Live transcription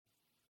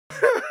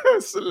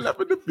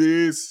Slapping the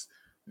face.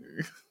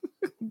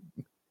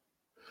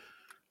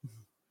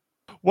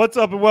 What's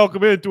up and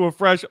welcome into a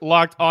fresh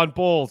Locked On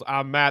Bulls.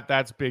 I'm Matt,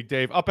 that's Big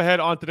Dave. Up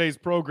ahead on today's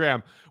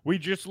program, we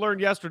just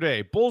learned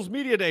yesterday, Bulls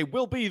Media Day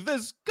will be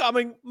this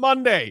coming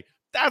Monday.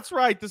 That's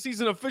right, the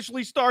season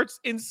officially starts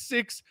in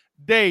 6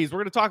 days. We're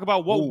going to talk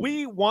about what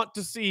we want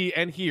to see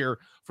and hear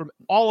from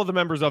all of the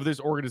members of this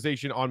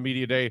organization on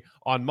Media Day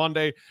on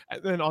Monday.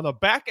 And then on the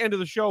back end of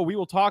the show, we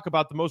will talk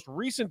about the most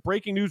recent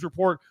breaking news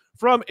report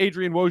from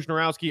Adrian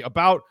Wojnarowski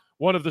about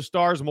one of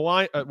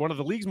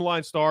the league's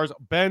maligned stars,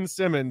 Ben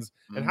Simmons,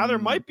 and how there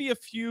might be a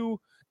few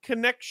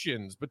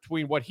connections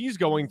between what he's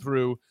going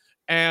through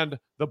and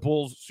the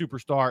Bulls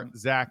superstar,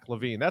 Zach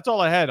Lavine. That's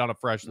all ahead on a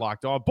fresh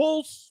Locked On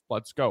Bulls.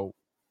 Let's go.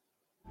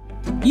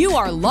 You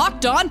are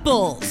Locked On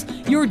Bulls,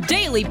 your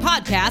daily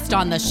podcast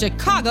on the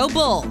Chicago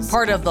Bulls,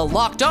 part of the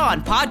Locked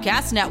On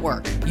Podcast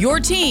Network, your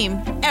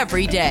team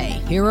every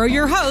day. Here are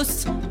your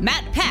hosts,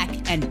 Matt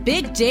Peck and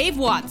Big Dave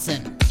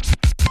Watson.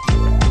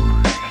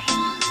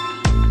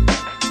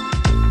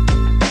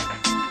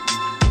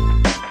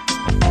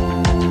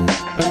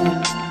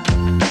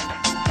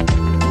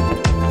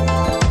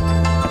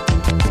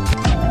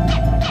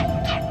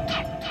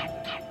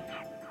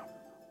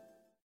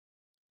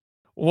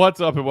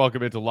 What's up and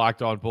welcome into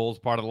Locked On Bulls,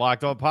 part of the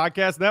Locked On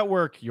Podcast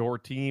Network, your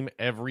team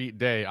every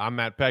day. I'm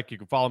Matt Peck. You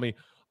can follow me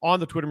on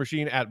the Twitter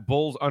machine at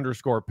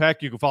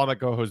Bulls_Peck. You can follow my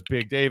co-host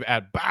Big Dave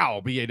at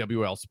BAW,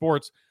 B-A-W-L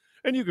Sports.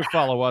 And you can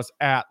follow us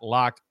at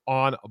Locked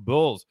On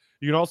Bulls.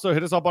 You can also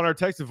hit us up on our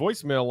text and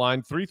voicemail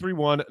line,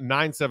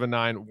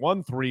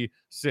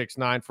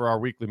 331-979-1369 for our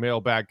weekly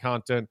mailbag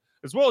content,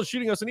 as well as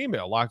shooting us an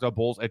email,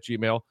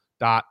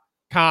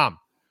 lockedonbulls@gmail.com.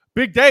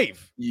 Big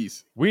Dave,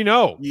 Yes. we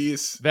know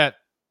that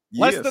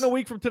less than a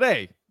week from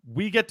today,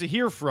 we get to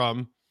hear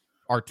from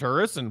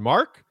Arturas and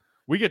Mark.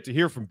 We get to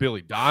hear from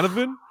Billy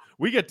Donovan.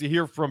 We get to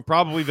hear from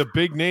probably the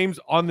big names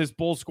on this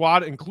Bull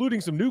squad, including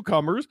some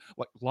newcomers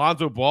like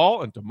Lonzo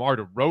Ball and DeMar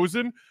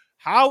DeRozan.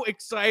 How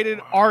excited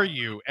are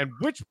you? And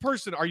which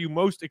person are you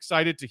most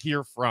excited to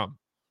hear from?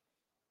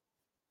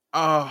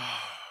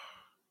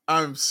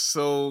 I'm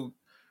so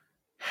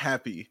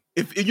happy.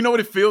 If you know what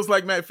it feels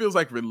like, Matt, it feels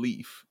like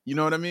relief. You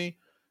know what I mean?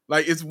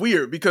 Like, it's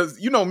weird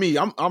because you know me,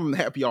 I'm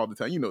happy all the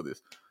time. You know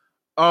this.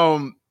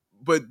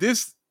 But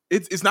this,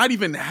 it's not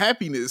even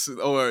happiness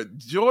or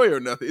joy or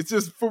nothing. It's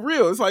just for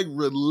real. It's like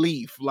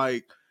relief.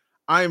 Like,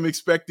 I am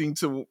expecting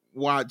to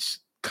watch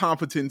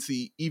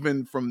competency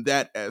even from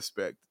that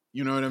aspect.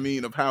 You know what I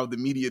mean? Of how the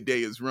media day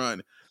is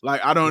run.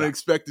 Like, I don't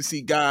expect to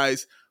see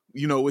guys,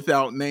 you know,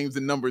 without names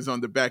and numbers on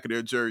the back of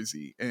their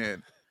jersey.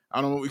 And I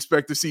don't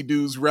expect to see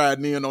dudes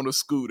riding in on a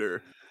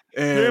scooter.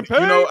 And,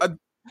 I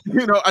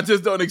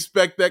just don't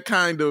expect that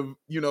kind of,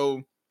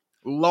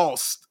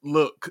 lost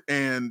look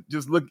and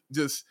just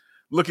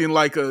looking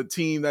like a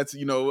team that's,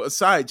 a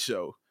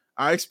sideshow.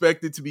 I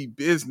expect it to be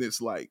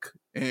business-like,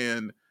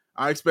 and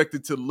I expect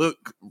it to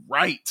look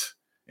right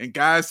and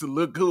guys to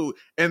look good.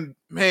 And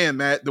man,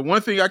 Matt, the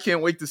one thing I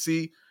can't wait to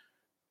see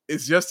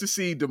is just to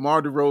see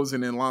DeMar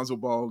DeRozan and Lonzo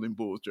Ball in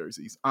Bulls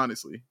jerseys,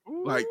 honestly.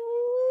 Like,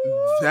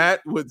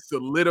 that would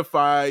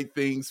solidify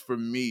things for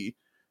me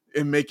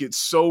and make it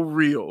so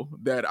real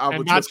that I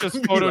would not just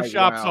photoshops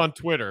like, wow. on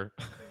Twitter.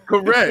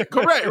 Correct,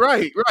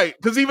 right.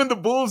 Because even the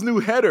Bulls' new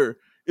header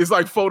is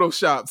like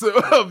photoshops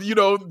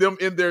of them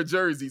in their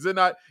jerseys, and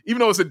not even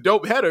though it's a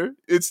dope header,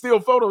 it's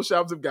still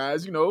photoshops of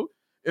guys in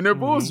their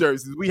Bulls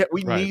jerseys. We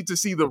need to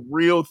see the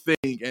real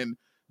thing, and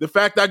the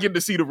fact I get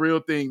to see the real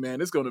thing, man,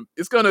 it's gonna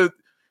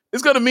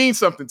mean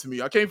something to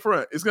me. I can't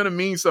front. It's gonna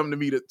mean something to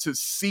me to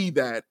see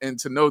that and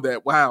to know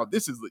that, wow,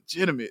 this is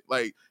legitimate.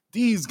 Like,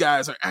 these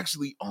guys are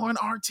actually on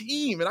our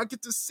team, and I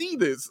get to see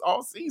this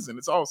all season.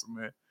 It's awesome,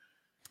 man.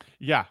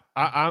 Yeah,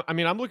 I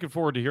mean, I'm looking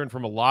forward to hearing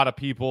from a lot of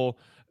people.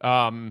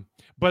 But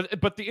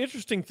the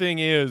interesting thing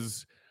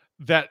is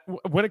that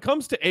when it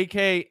comes to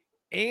AK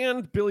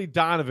and Billy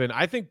Donovan,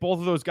 I think both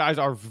of those guys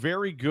are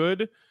very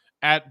good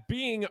at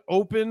being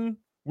open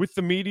with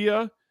the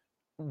media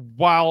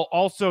while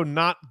also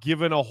not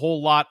giving a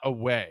whole lot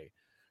away.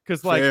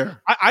 Because,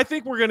 I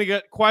think we're going to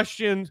get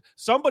questions.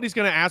 Somebody's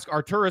going to ask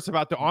Arturas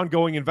about the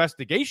ongoing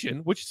investigation,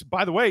 which is,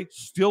 by the way,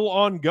 still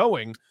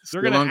ongoing.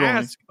 They're going to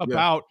ask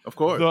about of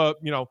course,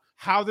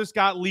 how this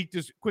got leaked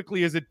as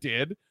quickly as it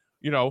did.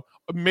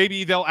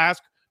 Maybe they'll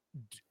ask,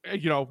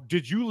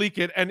 did you leak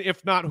it? And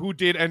if not, who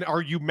did? And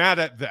are you mad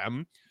at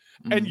them?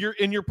 Mm-hmm.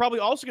 And you're probably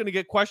also going to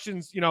get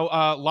questions,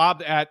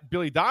 lobbed at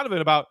Billy Donovan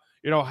about,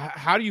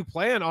 how do you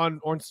plan on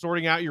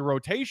sorting out your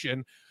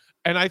rotation?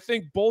 And I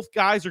think both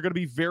guys are going to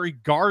be very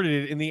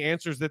guarded in the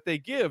answers that they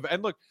give.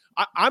 And look,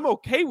 I'm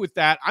okay with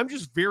that. I'm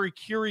just very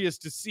curious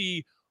to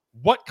see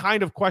what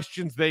kind of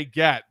questions they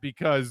get,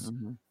 because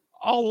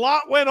a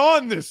lot went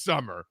on this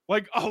summer.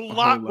 Like, a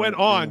lot went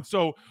on. Yeah.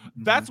 So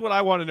that's what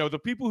I want to know. The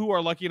people who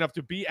are lucky enough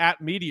to be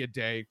at Media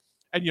Day,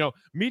 and,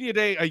 Media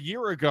Day a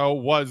year ago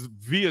was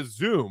via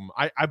Zoom.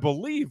 I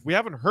believe, we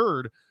haven't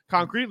heard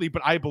concretely,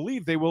 but I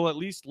believe they will at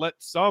least let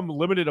some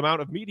limited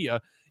amount of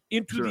media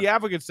into the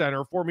Advocate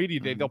Center for Media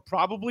Day. They'll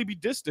probably be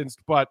distanced,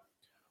 but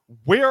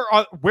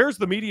where's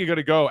the media going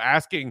to go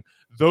asking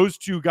those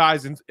two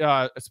guys,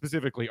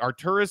 specifically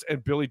Arturas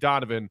and Billy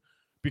Donovan,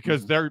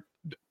 because they're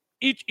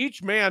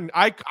each man.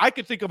 I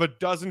could think of a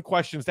dozen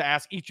questions to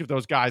ask each of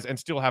those guys and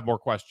still have more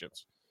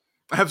questions.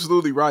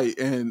 Absolutely right.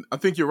 And I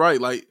think you're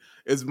right. Like,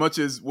 as much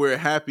as we're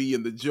happy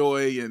and the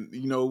joy and,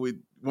 we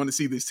want to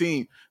see this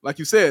team, like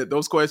you said,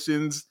 those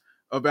questions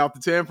about the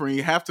tampering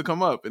have to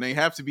come up and they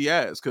have to be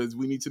asked because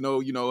we need to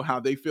know, how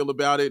they feel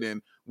about it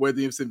and where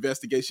this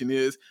investigation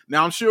is.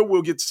 Now, I'm sure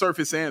we'll get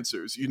surface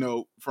answers,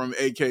 from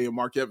AK and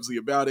Mark Eversley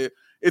about it.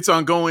 It's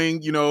ongoing.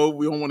 We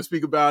don't want to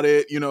speak about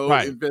it,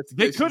 Right. investigation.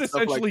 They could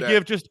essentially like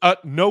give just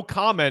no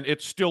comment.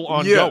 It's still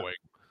ongoing.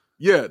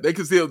 Yeah, they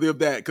could still give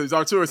that because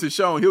Arturas has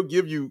shown he'll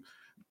give you,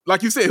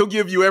 like you said, he'll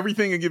give you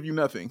everything and give you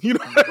nothing.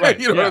 Right.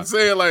 What I'm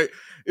saying? Like,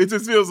 it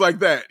just feels like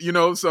that,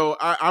 So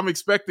I'm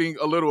expecting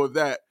a little of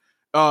that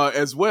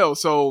as well.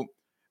 So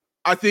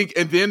I think,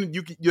 and then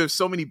you have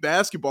so many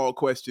basketball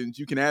questions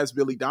you can ask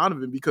Billy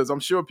Donovan because I'm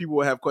sure people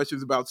will have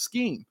questions about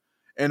scheme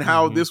and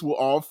how this will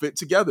all fit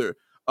together.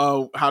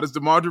 How does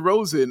DeMar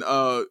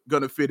DeRozan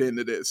gonna fit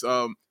into this?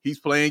 He's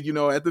playing,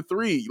 at the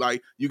 3.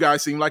 Like, you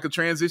guys seem like a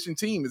transition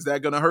team. Is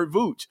that gonna hurt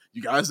Vooch?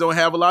 You guys don't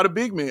have a lot of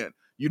big men.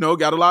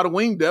 Got a lot of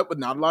wing depth, but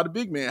not a lot of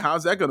big men.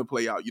 How's that going to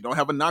play out? You don't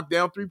have a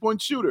knockdown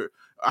 3-point shooter.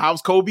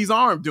 How's Kobe's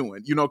arm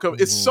doing?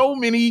 It's so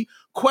many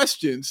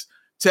questions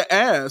to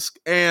ask.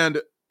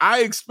 And I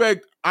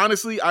expect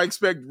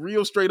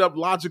real straight up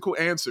logical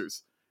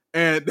answers.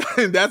 And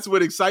that's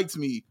what excites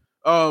me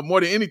more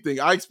than anything.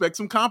 I expect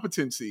some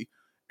competency.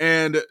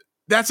 And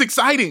that's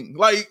exciting.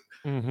 Like,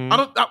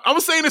 I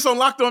was saying this on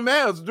Locked On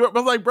Mavs. I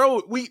was like,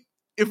 bro,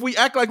 if we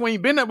act like we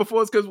ain't been there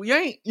before, it's because we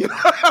ain't.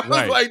 I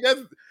was like,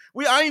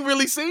 I ain't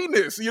really seen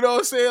this, what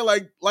I'm saying?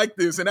 Like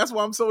this. And that's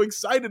why I'm so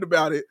excited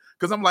about it.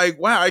 Because I'm like,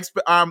 wow,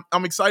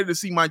 I'm excited to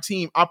see my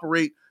team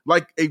operate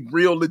like a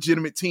real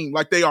legitimate team.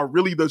 Like they are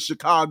really the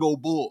Chicago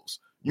Bulls.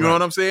 You know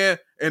what I'm saying?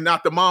 And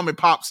not the mom and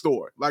pop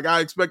store. Like,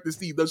 I expect to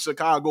see the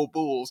Chicago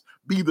Bulls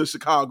be the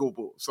Chicago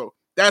Bulls. So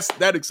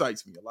that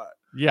excites me a lot.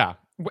 Yeah.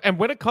 And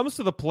when it comes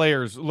to the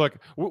players, look,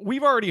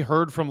 we've already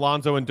heard from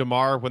Lonzo and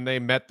DeMar when they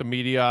met the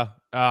media,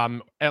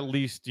 at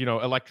least,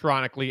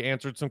 electronically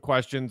answered some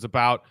questions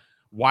about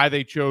why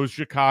they chose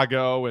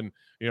Chicago and,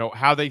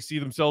 how they see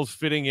themselves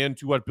fitting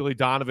into what Billy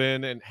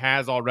Donovan and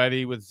has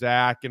already with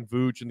Zach and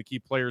Vooch and the key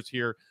players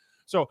here.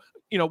 So,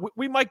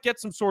 we might get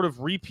some sort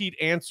of repeat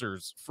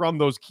answers from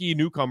those key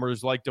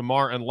newcomers like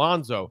DeMar and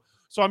Lonzo.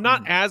 So I'm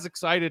not as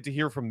excited to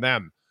hear from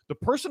them. The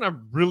person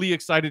I'm really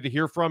excited to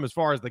hear from as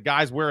far as the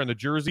guys wearing the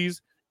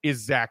jerseys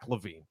is Zach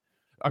Lavine,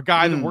 a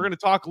guy that we're going to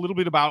talk a little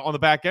bit about on the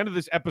back end of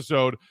this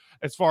episode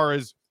as far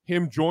as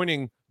him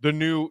joining the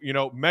new,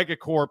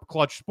 megacorp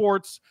Clutch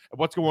Sports,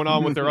 what's going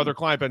on with their other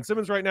client, Ben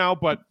Simmons, right now.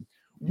 But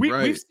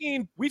we've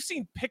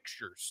seen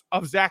pictures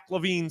of Zach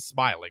Lavine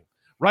smiling,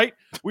 right?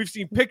 We've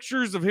seen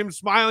pictures of him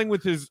smiling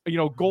with his,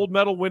 gold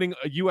medal winning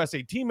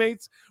USA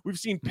teammates. We've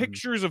seen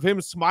pictures of him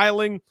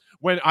smiling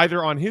when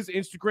either on his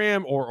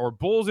Instagram or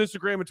Bulls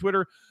Instagram and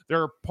Twitter,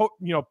 there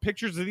are,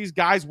 pictures of these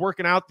guys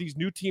working out, these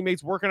new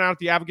teammates working out at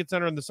the Advocate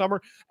Center in the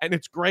summer. And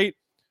it's great.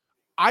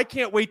 I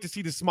can't wait to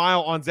see the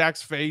smile on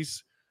Zach's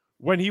face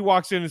when he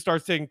walks in and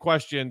starts taking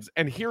questions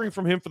and hearing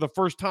from him for the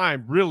first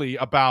time, really,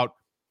 about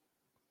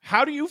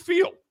how do you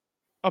feel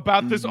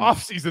about this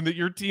offseason that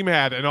your team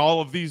had and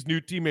all of these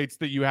new teammates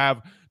that you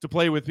have to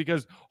play with?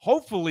 Because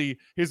hopefully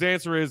his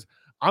answer is,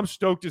 I'm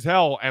stoked as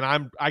hell,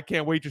 and I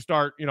can't wait to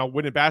start,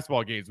 winning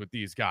basketball games with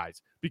these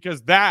guys.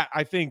 Because that,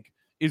 I think,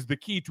 is the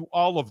key to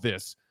all of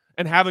this.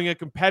 And having a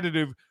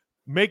competitive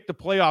make the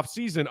playoff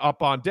season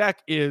up on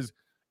deck is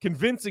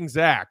convincing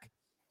Zach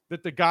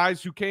that the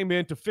guys who came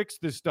in to fix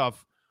this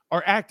stuff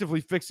are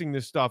actively fixing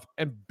this stuff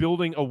and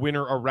building a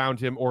winner around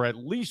him, or at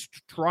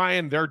least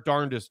trying their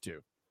darndest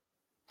to.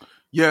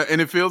 Yeah,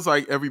 and it feels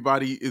like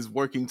everybody is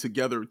working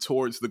together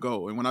towards the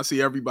goal. And when I say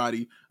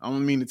everybody, I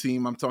don't mean the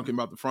team. I'm talking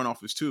about the front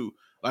office too.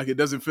 Like, it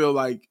doesn't feel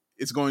like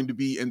it's going to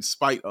be in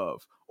spite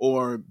of,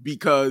 or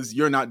because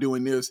you're not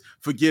doing this,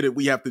 forget it,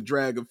 we have to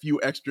drag a few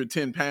extra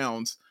 10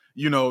 pounds,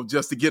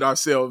 just to get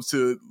ourselves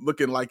to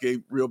looking like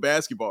a real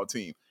basketball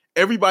team.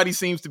 Everybody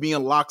seems to be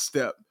in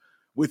lockstep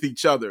with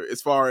each other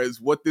as far as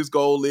what this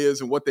goal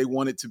is and what they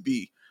want it to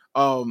be.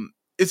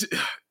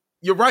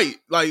 You're right.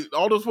 Like,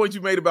 all those points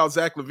you made about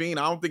Zach Lavine,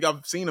 I don't think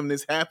I've seen him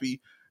this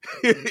happy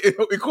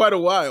in quite a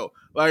while.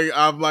 Like,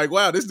 I'm like,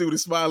 wow, this dude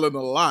is smiling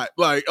a lot,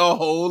 like a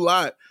whole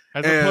lot.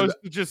 As opposed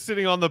to just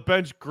sitting on the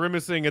bench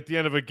grimacing at the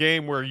end of a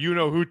game where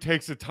who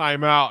takes a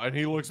timeout and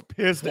he looks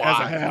pissed as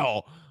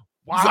hell.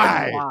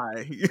 Why?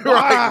 Like,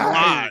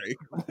 why?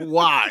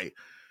 Why?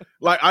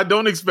 Like, I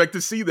don't expect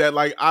to see that.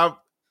 Like, I'm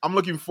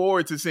looking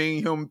forward to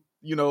seeing him,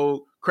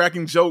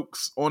 cracking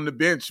jokes on the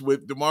bench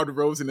with DeMar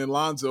DeRozan and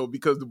Lonzo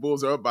because the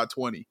Bulls are up by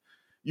 20.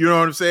 You know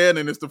what I'm saying?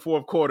 And it's the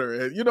fourth quarter.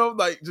 And,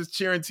 like, just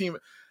cheering team.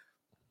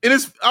 And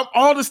it's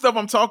all the stuff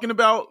I'm talking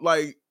about,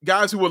 like,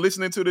 guys who are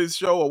listening to this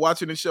show or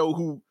watching the show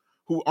who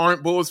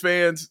aren't Bulls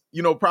fans,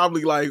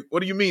 probably like, what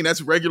do you mean?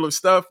 That's regular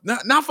stuff?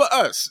 Not for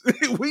us.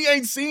 We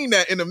ain't seen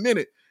that in a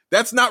minute.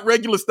 That's not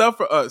regular stuff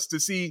for us to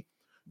see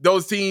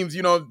those teams,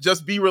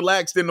 just be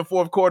relaxed in the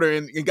fourth quarter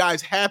and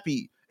guys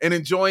happy and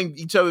enjoying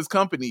each other's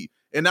company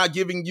and not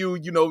giving you,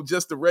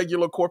 just the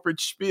regular corporate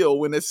spiel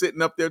when they're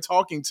sitting up there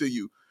talking to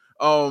you.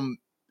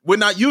 We're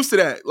not used to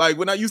that. Like,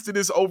 we're not used to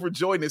this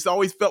overjoyedness. It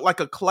always felt like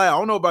a cloud. I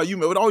don't know about you,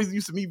 man. It always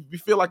used to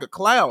feel like a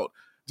cloud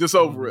just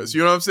over us.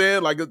 You know what I'm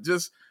saying? Like, it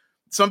just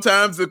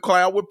sometimes the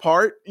cloud would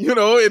part, and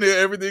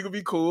everything would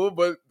be cool.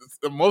 But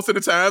most of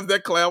the times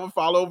that cloud would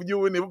fall over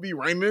you and it would be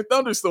raining and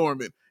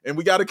thunderstorming. And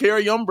we got to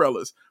carry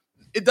umbrellas.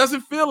 It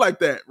doesn't feel like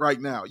that right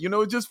now.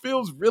 It just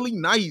feels really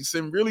nice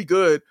and really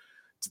good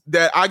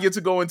that I get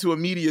to go into a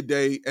media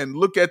day and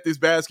look at this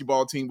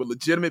basketball team with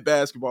legitimate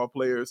basketball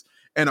players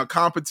and a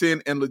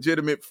competent and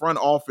legitimate front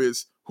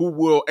office who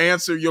will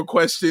answer your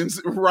questions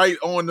right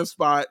on the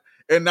spot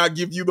and not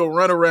give you the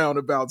runaround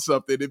about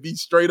something and be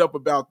straight up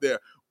about the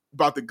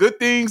good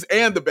things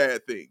and the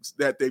bad things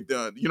that they've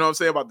done. You know what I'm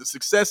saying? About the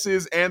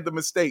successes and the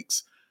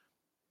mistakes.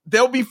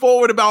 They'll be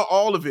forward about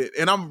all of it.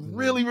 And I'm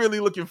really, really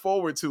looking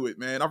forward to it,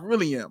 man. I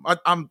really am.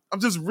 I'm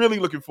just really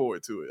looking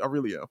forward to it. I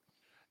really am.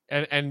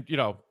 And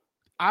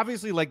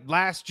obviously, like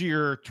last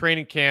year,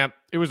 training camp,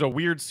 it was a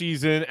weird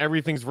season.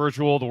 Everything's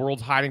virtual. The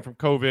world's hiding from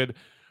COVID.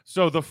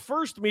 So the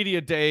first media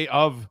day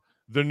of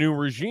the new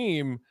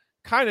regime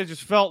kind of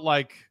just felt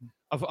like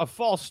a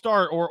false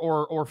start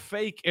or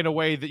fake in a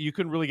way that you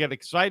couldn't really get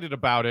excited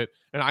about it.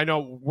 And I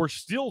know we're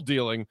still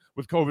dealing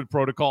with COVID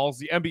protocols.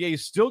 The NBA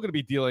is still going to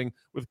be dealing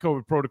with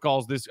COVID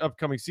protocols this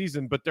upcoming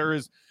season, but there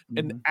is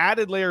an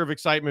added layer of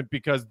excitement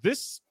because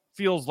this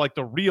feels like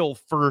the real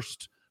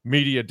first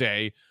media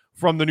day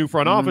from the new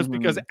front office,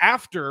 because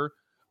after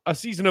a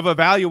season of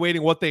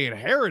evaluating what they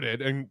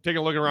inherited and taking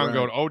a look around and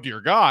going, oh dear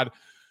God,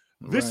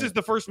 this is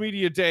the first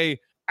media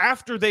day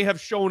after they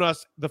have shown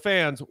us, the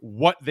fans,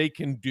 what they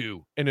can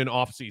do in an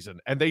offseason.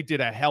 And they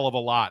did a hell of a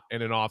lot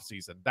in an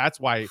offseason.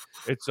 That's why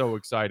it's so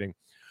exciting.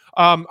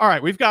 All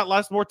right, we've got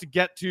lots more to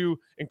get to,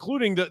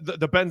 including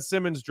the Ben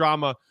Simmons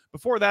drama.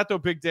 Before that, though,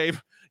 Big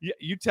Dave,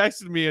 you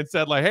texted me and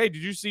said, like, hey,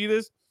 did you see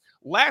this?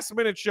 Last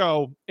minute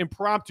show,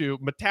 impromptu,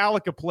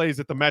 Metallica plays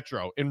at the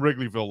Metro in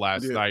Wrigleyville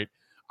last night.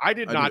 I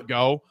did not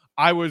go.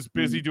 I was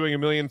busy doing a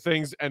million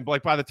things. And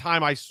like by the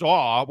time I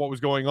saw what was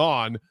going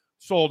on,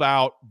 sold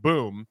out,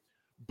 boom.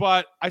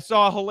 But I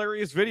saw a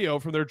hilarious video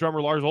from their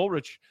drummer Lars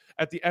Ulrich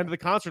at the end of the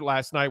concert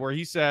last night where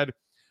he said,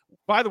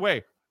 by the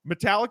way,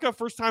 Metallica,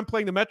 first time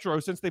playing the Metro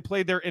since they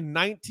played there in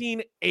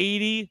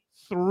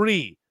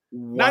 1983.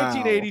 Wow.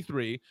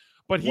 1983.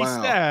 But he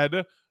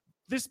said,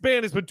 this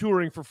band has been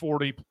touring for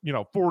 40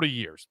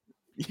 years.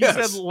 He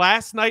said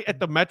last night at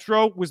the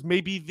Metro was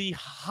maybe the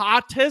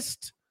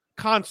hottest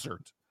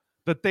concert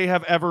that they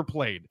have ever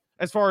played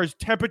as far as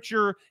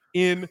temperature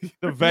in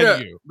the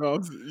venue.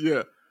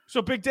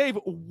 So, Big Dave,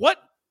 what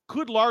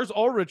could Lars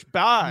Ulrich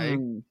buy,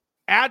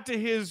 add to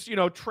his,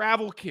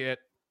 travel kit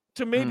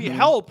to maybe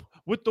help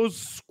with those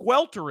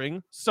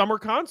sweltering summer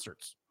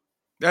concerts?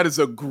 That is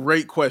a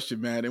great question,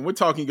 man. And we're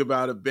talking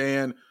about a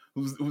band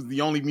who's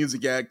the only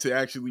music act to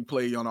actually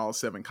play on all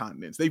 7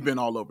 continents. They've been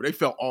all over. They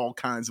felt all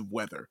kinds of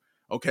weather,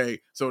 okay?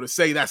 So to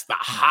say that's the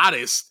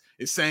hottest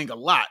is saying a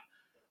lot.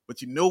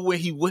 But you know where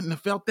he wouldn't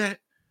have felt that?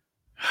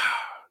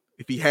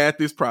 If he had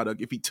this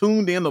product, if he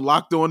tuned in to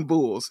Locked On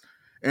Bulls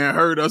and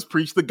heard us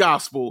preach the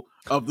gospel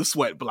of the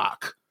sweat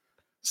block.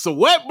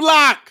 Sweat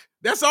block!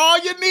 That's all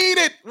you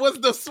needed was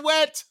the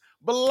sweat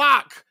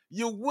block.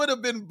 You would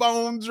have been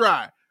bone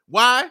dry.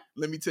 Why?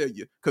 Let me tell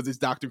you. Because it's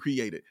doctor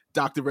created,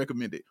 doctor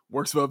recommended,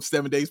 works for up to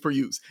 7 days per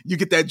use. You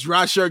get that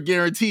dry shirt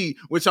guarantee,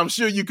 which I'm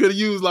sure you could have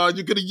used, Lord.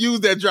 You could have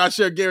used that dry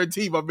shirt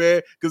guarantee, my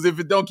man. Because if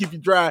it don't keep you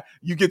dry,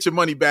 you get your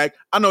money back.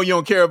 I know you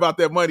don't care about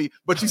that money,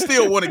 but you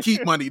still want to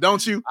keep money,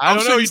 don't you? I'm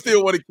sure you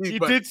still want to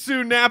keep money. You did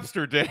sue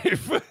Napster,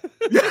 Dave.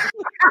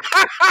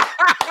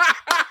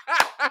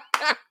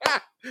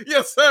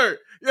 Yes, sir.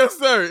 Yes,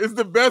 sir. It's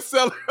the best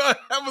seller on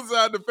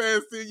Amazon the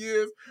past 10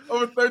 years.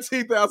 Over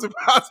 13,000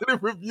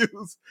 positive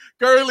reviews.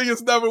 Currently,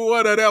 it's number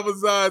 1 on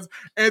Amazon's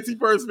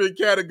anti-perspirant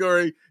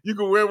category. You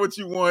can wear what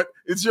you want.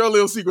 It's your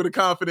little secret of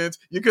confidence.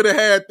 You could have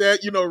had that,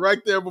 right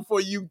there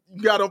before you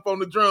got up on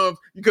the drums.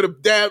 You could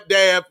have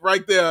dabbed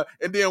right there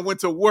and then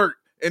went to work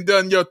and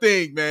done your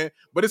thing, man.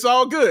 But it's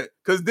all good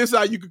because this is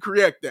how you can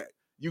correct that.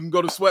 You can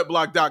go to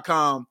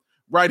sweatblock.com,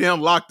 write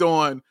him Locked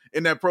On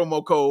in that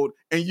promo code,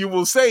 and you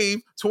will save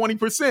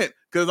 20%.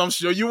 Because I'm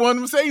sure you want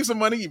to save some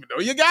money, even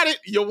though you got it,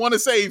 you'll want to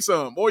save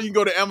some. Or you can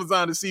go to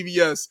Amazon or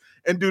CVS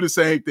and do the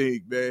same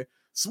thing, man.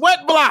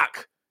 Sweat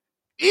block.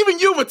 Even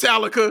you,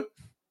 Metallica,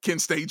 can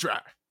stay dry.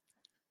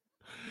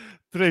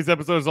 Today's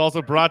episode is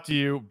also brought to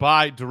you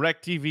by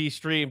DirecTV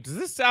Stream. Does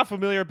this sound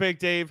familiar, Big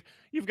Dave?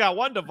 You've got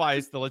one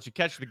device that lets you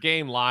catch the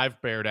game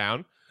live, bear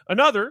down.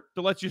 Another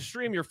that lets you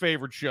stream your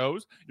favorite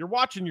shows. You're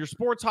watching your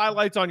sports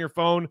highlights on your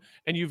phone,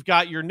 and you've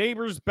got your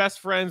neighbor's best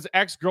friend's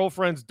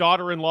ex-girlfriend's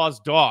daughter-in-law's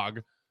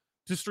dog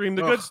to stream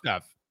the good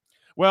stuff.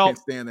 Well, can't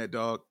stand that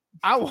dog.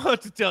 I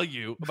want to tell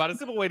you about a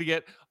simple way to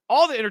get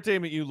all the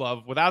entertainment you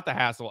love without the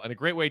hassle and a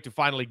great way to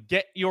finally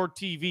get your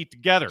TV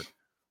together.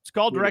 It's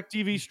called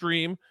DirecTV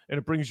Stream, and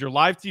it brings your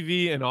live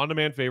TV and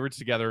on-demand favorites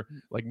together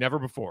like never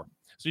before.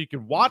 So you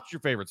can watch your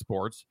favorite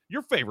sports,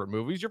 your favorite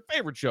movies, your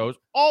favorite shows,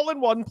 all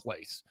in one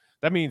place.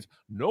 That means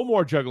no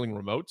more juggling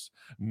remotes,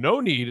 no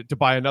need to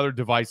buy another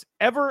device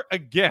ever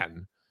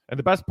again. And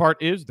the best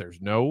part is there's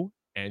no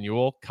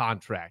annual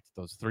contract.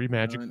 Those 3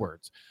 magic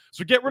words.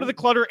 So get rid of the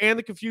clutter and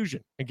the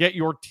confusion and get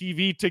your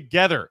TV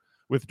together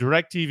with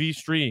DirecTV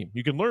Stream.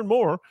 You can learn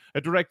more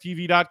at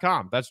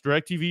directtv.com. That's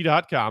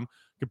directtv.com.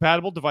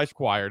 Compatible device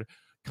acquired.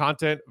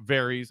 Content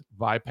varies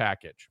by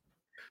package.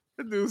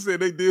 The dude said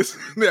they did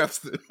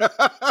Napster.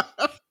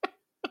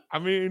 I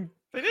mean,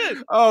 they did.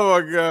 Oh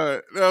my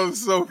God. That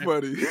was so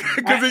funny.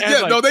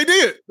 Because they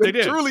did. They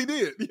truly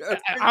did. Yes,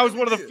 I was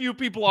one of the few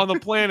people on the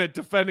planet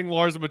defending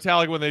Lars and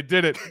Metallica when they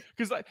did it.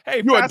 Because,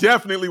 hey, you are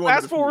definitely one.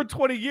 Fast forward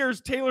 20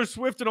 years, Taylor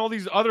Swift and all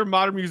these other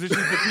modern musicians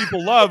that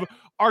people love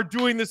are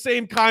doing the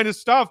same kind of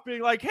stuff,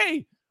 being like,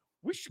 hey,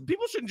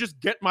 people shouldn't just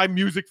get my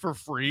music for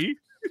free.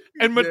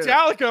 And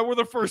Metallica were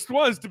the first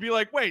ones to be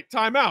like, wait,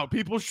 time out.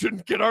 People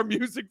shouldn't get our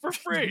music for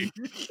free.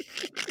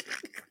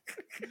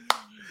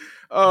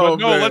 Oh,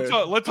 no, man.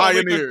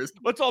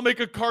 Let's all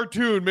make a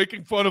cartoon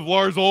making fun of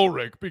Lars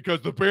Ulrich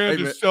because the band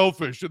is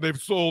selfish and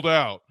they've sold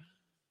out.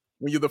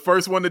 When you're the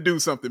first one to do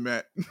something,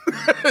 Matt,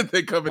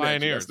 they come in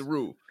at you. That's the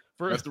rule.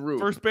 That's the rule.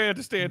 First band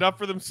to stand up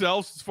for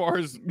themselves as far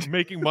as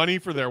making money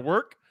for their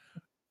work,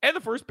 and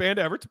the first band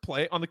ever to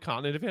play on the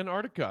continent of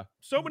Antarctica.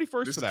 So many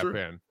firsts for that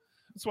band.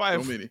 That's why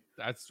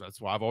that's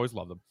why I've always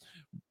loved them.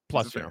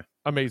 Plus,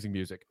 amazing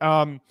music.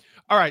 All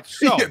right,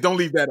 so don't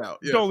leave that out.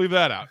 Don't leave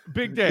that out.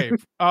 Big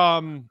Dave.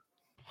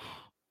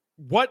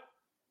 What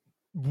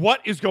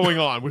is going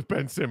on with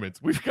Ben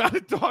Simmons? We've got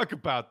to talk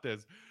about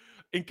this.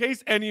 In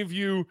case any of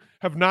you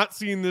have not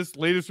seen this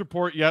latest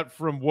report yet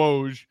from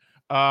Woj,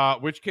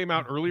 which came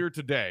out earlier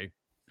today,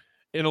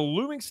 in a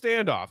looming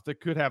standoff that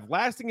could have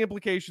lasting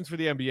implications for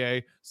the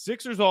NBA,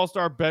 Sixers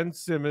All-Star Ben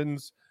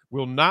Simmons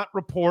will not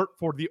report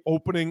for the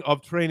opening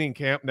of training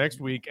camp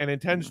next week and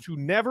intends to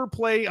never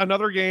play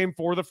another game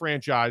for the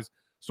franchise,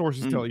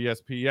 sources tell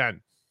ESPN.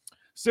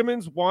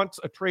 Simmons wants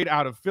a trade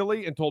out of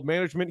Philly and told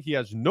management he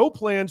has no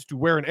plans to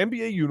wear an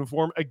NBA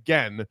uniform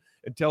again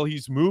until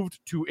he's moved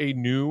to a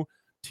new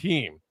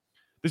team.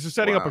 This is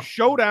setting up a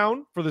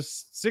showdown for the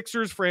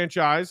Sixers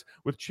franchise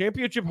with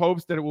championship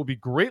hopes that it will be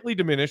greatly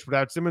diminished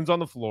without Simmons on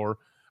the floor,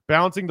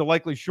 balancing the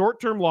likely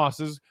short-term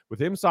losses with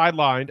him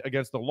sidelined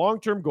against the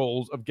long-term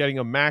goals of getting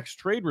a max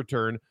trade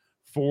return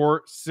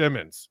for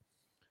Simmons.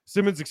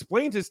 Simmons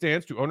explained his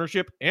stance to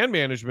ownership and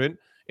management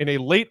in a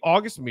late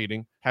August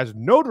meeting, has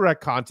no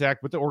direct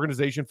contact with the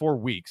organization for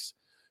weeks.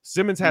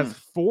 Simmons has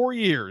 4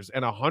 years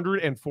and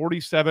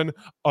 $147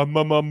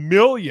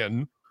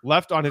 million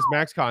left on his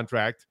max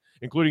contract,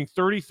 including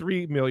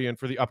 $33 million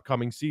for the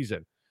upcoming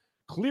season.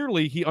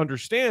 Clearly, he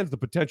understands the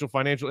potential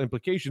financial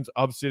implications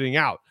of sitting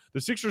out.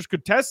 The Sixers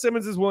could test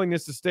Simmons'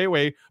 willingness to stay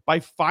away by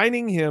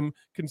fining him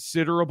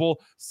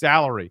considerable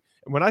salary.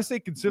 And when I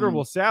say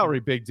considerable salary,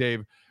 Big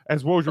Dave,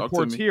 as Woj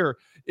reports here,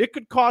 it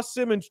could cost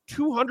Simmons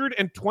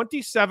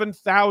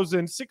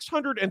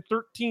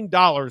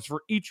 $227,613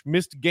 for each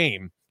missed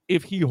game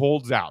if he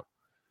holds out.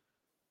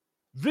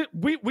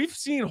 We've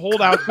seen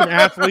holdouts from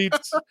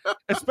athletes,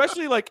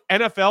 especially like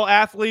NFL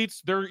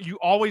athletes. You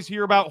always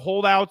hear about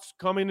holdouts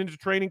coming into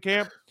training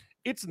camp.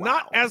 It's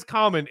not as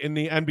common in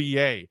the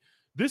NBA.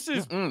 This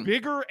is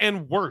bigger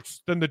and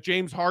worse than the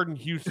James Harden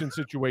Houston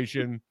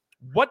situation.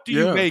 What do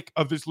you make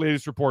of this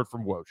latest report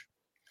from Woj?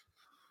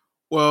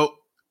 Well,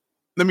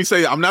 let me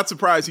say, I'm not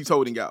surprised he's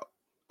holding out.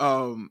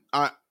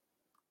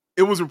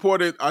 It was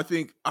reported, I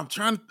think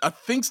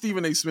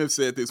Stephen A. Smith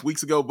said this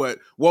weeks ago, but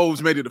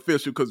Woj made it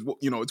official because,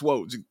 it's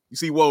Woj. You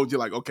see Woj, you're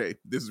like, okay,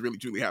 this is really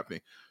truly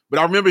happening. But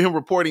I remember him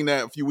reporting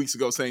that a few weeks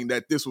ago, saying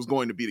that this was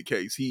going to be the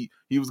case. He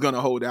was going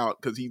to hold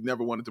out because he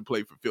never wanted to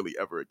play for Philly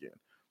ever again.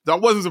 So I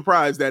wasn't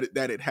surprised that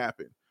it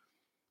happened.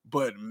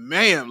 But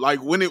man, like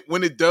when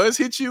it does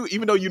hit you,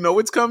 even though you know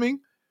it's coming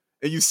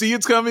and you see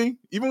it's coming,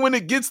 even when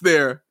it gets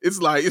there, it's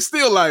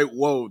still like,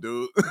 whoa,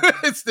 dude.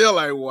 It's still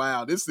like,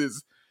 wow, this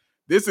is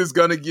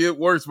gonna get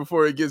worse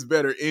before it gets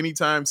better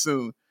anytime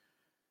soon.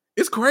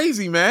 It's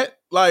crazy, Matt.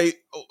 Like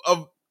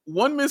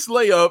one missed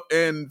layup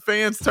and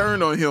fans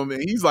turn on him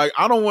and he's like,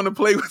 I don't want to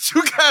play with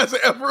you guys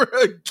ever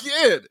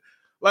again.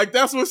 Like,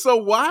 that's what's so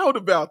wild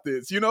about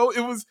this. It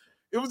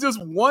was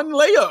just one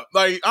layup.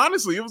 Like,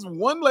 honestly, it was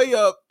one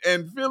layup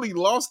and Philly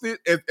lost it,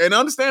 and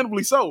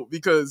understandably so,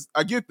 because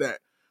I get that.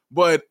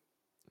 But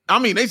I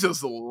mean, they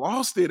just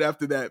lost it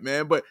after that,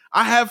 man. But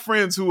I have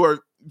friends who are,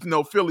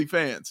 Philly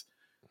fans.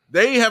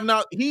 They have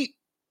not, he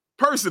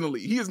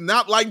is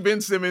not like Ben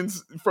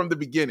Simmons from the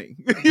beginning,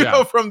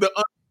 from the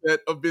onset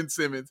of Ben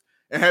Simmons,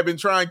 and have been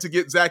trying to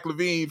get Zach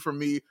Lavine from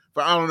me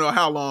for I don't know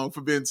how long,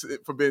 for Ben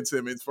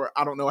Simmons for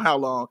I don't know how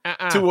long,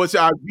 to which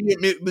I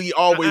vehemently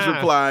always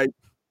replied,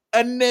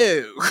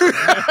 no.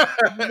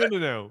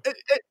 No.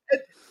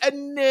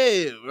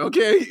 No.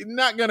 Okay?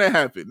 Not going to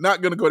happen.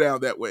 Not going to go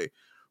down that way.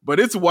 But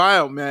it's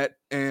wild, Matt,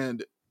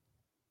 and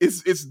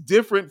it's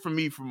different for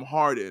me from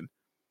Harden.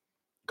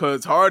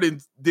 because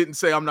Harden didn't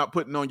say I'm not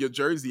putting on your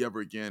jersey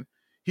ever again.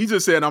 He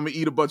just said I'm gonna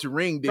eat a bunch of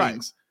ring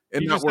dings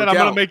and he not just work said, I'm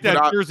out. gonna make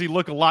that jersey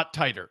look a lot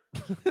tighter.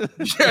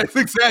 Yes,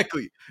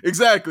 exactly.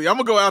 I'm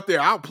gonna go out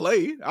there. I'll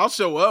play. I'll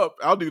show up.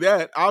 I'll do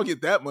that. I'll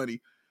get that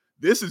money.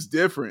 This is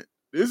different.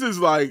 This is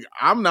like,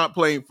 I'm not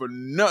playing for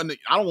nothing.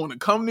 I don't want to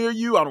come near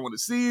you. I don't want to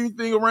see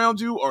anything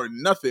around you or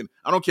nothing.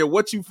 I don't care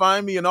what you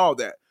find me and all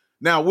that.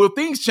 Now, will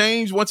things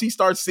change once he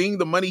starts seeing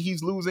the money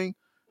he's losing?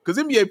 Because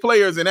NBA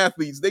players and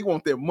athletes, they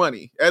want their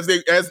money, as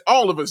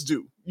all of us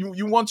do.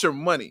 You want your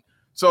money.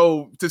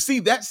 So to see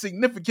that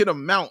significant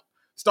amount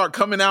start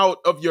coming out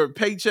of your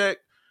paycheck,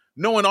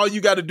 knowing all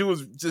you got to do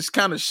is just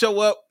kind of show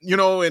up,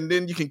 and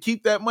then you can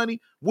keep that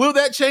money. Will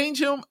that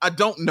change him? I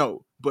don't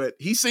know, but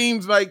he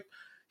seems like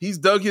he's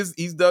dug his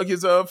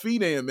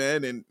feet in,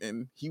 man,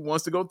 and he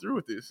wants to go through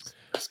with this.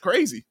 It's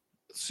crazy.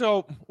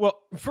 So, well,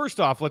 first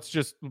off, let's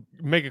just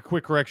make a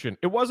quick correction.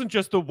 It wasn't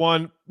just the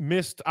one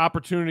missed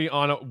opportunity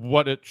on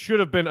what it should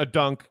have been a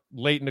dunk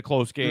late in a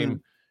close game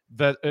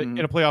that in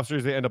a playoff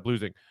series they end up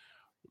losing.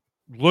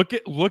 Look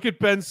at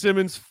Ben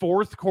Simmons'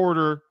 fourth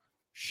quarter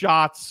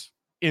shots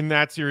in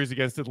that series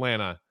against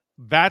Atlanta.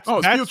 That's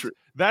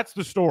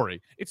the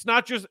story. It's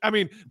not just,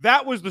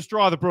 that was the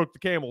straw that broke the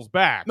camel's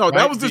back. No, right?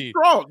 That was the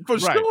straw for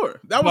sure.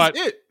 That was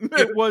it.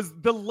 It was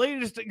the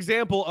latest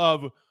example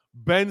of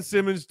Ben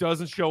Simmons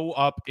doesn't show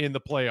up in the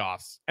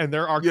playoffs. And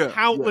there are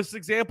countless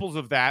examples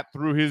of that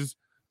through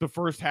the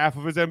first half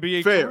of his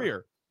NBA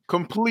career.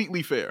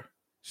 Completely fair.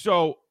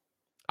 So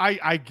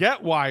I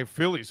get why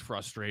Philly's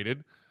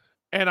frustrated.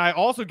 And I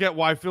also get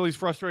why Philly's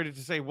frustrated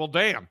to say, well,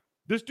 damn,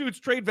 this dude's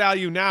trade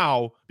value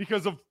now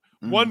because of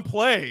one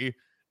play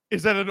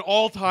is at an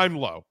all-time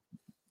low.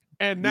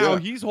 And now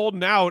he's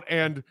holding out,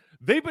 and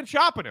they've been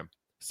shopping him.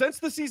 Since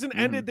the season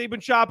ended, they've been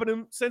shopping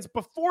him. Since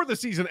before the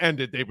season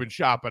ended, they've been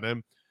shopping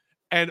him.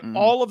 And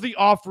all of the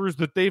offers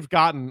that they've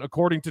gotten,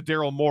 according to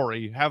Daryl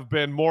Morey, have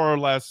been more or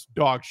less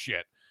dog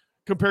shit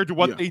compared to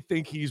what they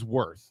think he's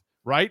worth,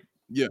 right?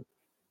 Yeah.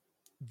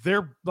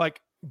 They're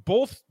like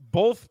both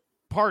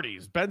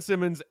parties, Ben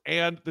Simmons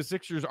and the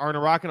Sixers, are in a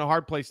rock and a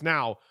hard place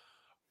now.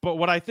 But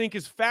what I think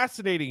is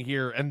fascinating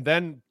here, and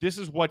then this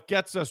is what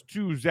gets us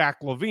to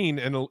Zach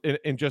Lavine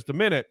in just a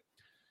minute,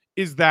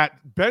 is that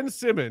Ben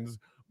Simmons,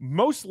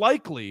 most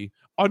likely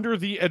under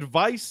the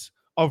advice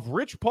of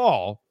Rich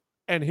Paul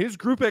and his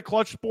group at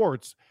Clutch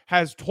Sports,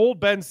 has told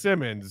Ben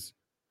Simmons,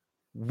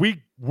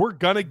 we're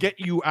going to get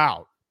you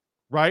out,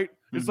 right?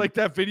 It's like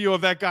that video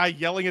of that guy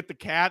yelling at the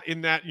cat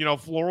in that,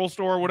 floral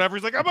store or whatever.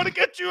 He's like, I'm going to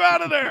get you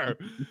out of there.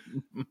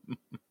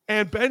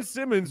 And Ben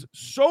Simmons,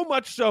 so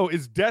much so,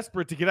 is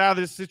desperate to get out of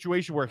this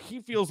situation where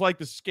he feels like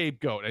the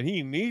scapegoat and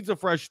he needs a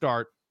fresh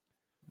start.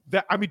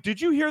 Did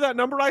you hear that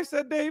number I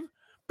said, Dave?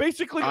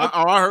 Basically,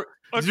 I heard.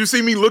 Did you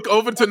see me look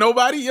over to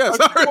nobody? Yes,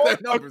 I heard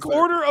that number.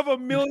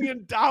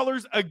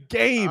 $250,000 a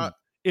game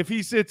if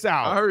he sits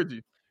out. I heard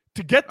you.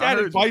 To get that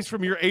advice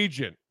from your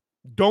agent,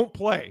 don't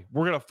play.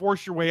 We're going to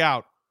force your way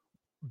out.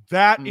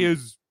 That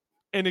is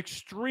an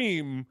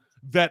extreme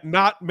that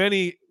not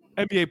many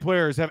NBA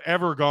players have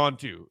ever gone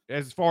to,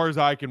 as far as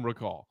I can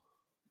recall.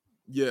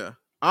 Yeah,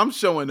 I'm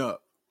showing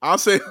up. I'll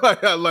say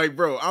like,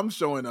 bro, I'm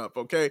showing up,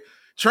 okay?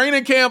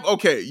 Training camp,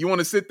 okay, you want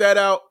to sit that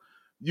out?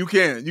 You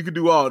can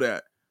do all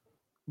that.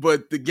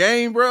 But the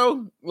game,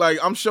 bro, like,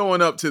 I'm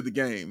showing up to the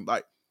game.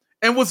 Like,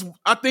 and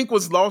I think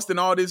what's lost in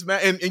all this,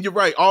 man, and you're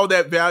right, all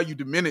that value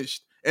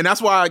diminished. And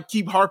that's why I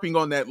keep harping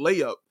on that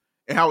layup.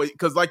 And how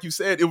because like you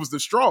said, it was the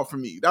straw for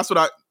me. That's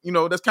what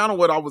that's kind of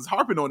what I was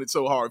harping on it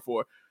so hard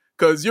for.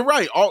 Because you're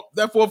right, all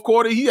that fourth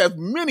quarter, he has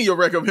many a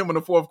record of him in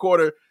the fourth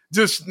quarter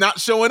just not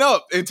showing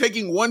up and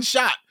taking one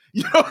shot.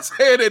 You know what I'm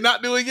saying? And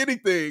not doing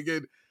anything.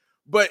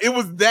 But it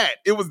was that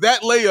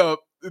layup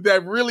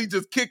that really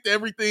just kicked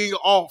everything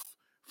off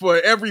for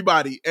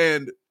everybody.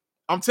 And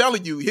I'm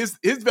telling you, his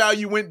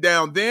value went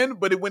down then,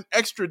 but it went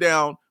extra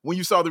down when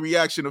you saw the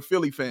reaction of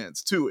Philly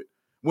fans to it.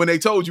 When they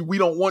told you, we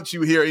don't want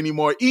you here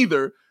anymore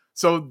either.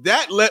 So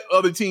that let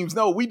other teams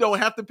know we don't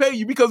have to pay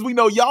you because we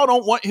know y'all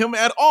don't want him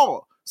at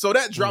all. So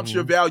that drops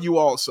your value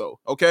also,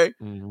 okay?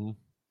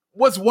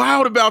 What's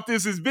wild about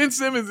this is Ben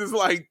Simmons is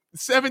like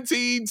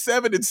 17,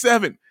 7, and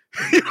 7.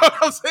 You know what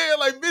I'm saying?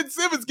 Like, Ben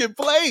Simmons can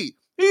play.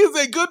 He is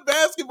a good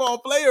basketball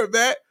player,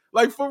 Matt.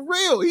 Like, for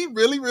real. He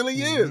really, really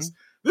is.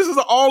 This is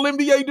an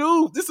all-NBA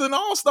dude. This is an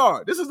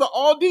all-star. This is an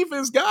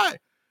all-defense guy.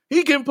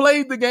 He can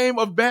play the game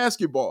of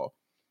basketball.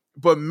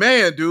 But,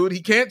 man, dude,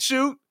 he can't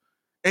shoot,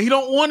 and he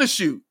don't want to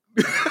shoot.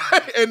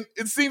 And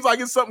it seems like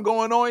it's something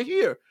going on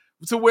here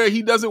to where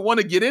he doesn't want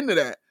to get into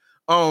that.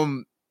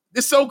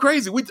 It's so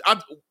crazy.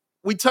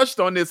 We touched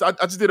on this. I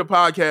just did a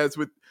podcast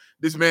with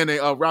this man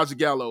named Roger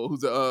Gallo,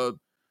 who's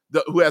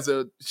who has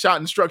a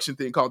shot instruction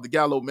thing called the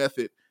Gallo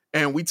Method,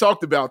 and we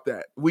talked about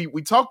that. We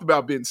talked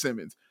about Ben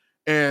Simmons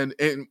and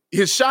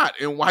his shot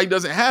and why he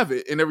doesn't have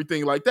it and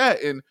everything like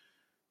that. And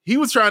he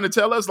was trying to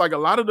tell us like a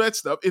lot of that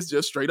stuff is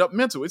just straight up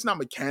mental. It's not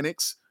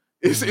mechanics.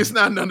 It's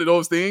not none of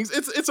those things.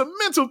 It's a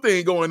mental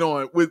thing going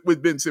on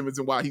with Ben Simmons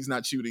and why he's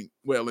not shooting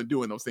well and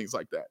doing those things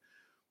like that.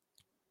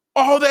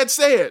 All that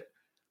said,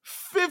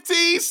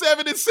 15,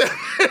 7, and 7.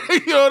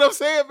 You know what I'm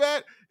saying,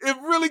 man? A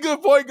really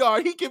good point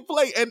guard. He can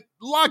play and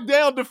lock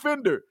down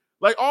defender.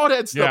 Like all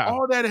that stuff,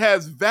 all that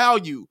has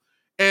value.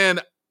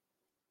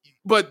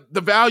 But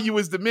the value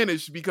is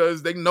diminished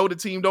because they know the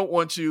team don't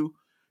want you,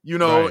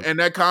 right. And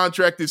that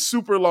contract is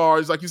super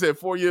large. Like you said,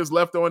 4 years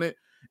left on it.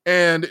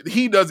 And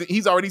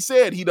he's already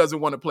said he doesn't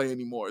want to play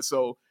anymore.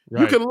 So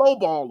you can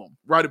lowball him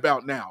right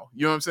about now.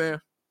 You know what I'm saying?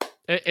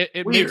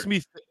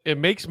 It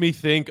makes me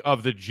think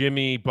of the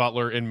Jimmy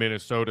Butler in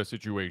Minnesota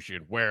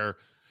situation where,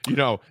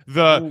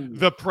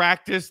 the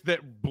practice that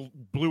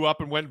blew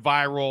up and went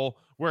viral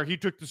where he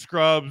took the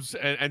scrubs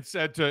and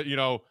said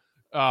to,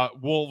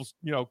 Wolves,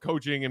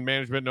 coaching and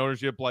management and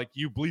ownership, like,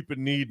 you bleep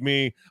and need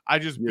me. I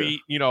just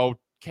beat,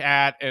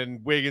 Cat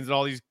and Wiggins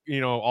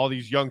and all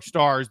these young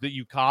stars that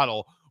you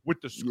coddle with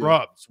the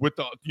scrubs, with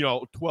the,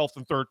 12th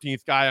and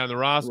 13th guy on the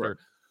roster. Right.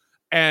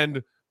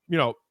 And,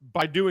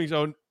 by doing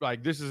so,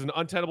 like, this is an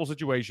untenable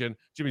situation.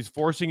 Jimmy's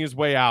forcing his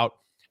way out.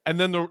 And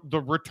then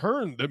the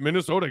return that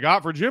Minnesota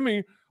got for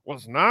Jimmy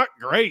was not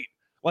great.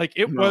 Like,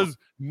 it was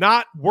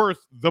not worth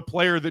the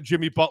player that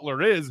Jimmy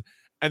Butler is.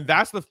 And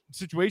that's the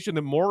situation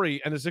that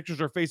Morey and the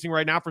Sixers are facing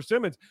right now for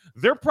Simmons.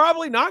 They're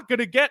probably not going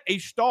to get a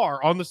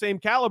star on the same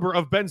caliber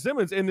of Ben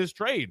Simmons in this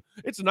trade.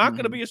 It's not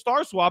going to be a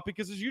star swap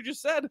because, as you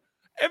just said,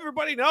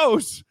 everybody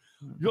knows.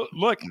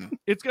 Look,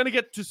 it's going to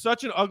get to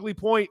such an ugly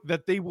point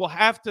that they will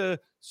have to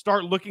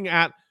start looking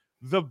at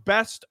the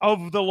best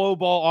of the low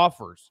ball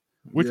offers,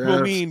 which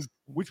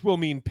will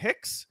mean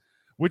picks,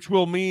 which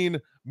will mean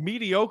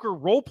mediocre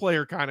role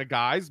player kind of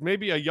guys,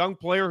 maybe a young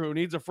player who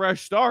needs a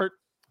fresh start,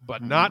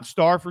 but not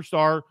star for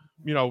star,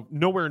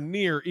 nowhere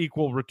near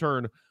equal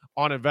return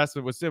on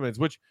investment with Simmons,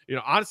 which,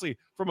 honestly,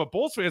 from a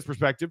Bulls fan's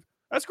perspective,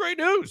 that's great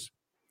news.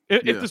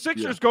 If the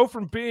Sixers go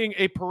from being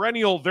a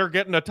perennial, they're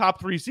getting a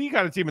top 3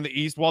 kind of team in the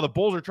East, while the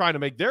Bulls are trying to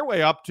make their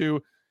way up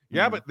to,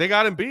 but they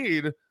got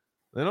Embiid.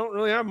 They don't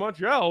really have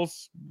much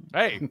else.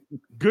 Hey,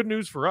 good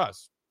news for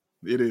us.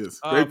 It is.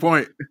 Great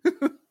point.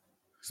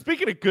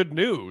 Speaking of good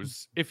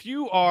news, if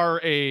you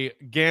are a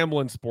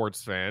gambling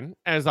sports fan,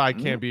 as I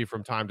can be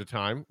from time to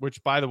time,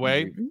 which, by the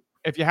way,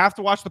 if you have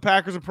to watch the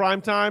Packers in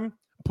prime time,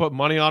 put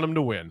money on them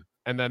to win.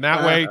 And then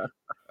that way,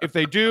 if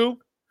they do,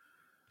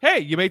 hey,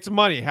 you made some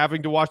money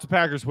having to watch the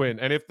Packers win.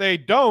 And if they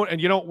don't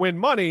and you don't win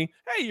money,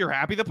 hey, you're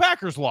happy the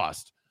Packers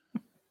lost.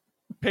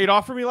 Paid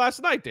off for me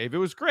last night, Dave. It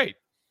was great.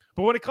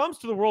 But when it comes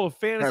to the world of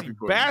fantasy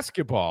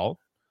basketball,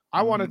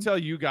 I want to tell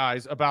you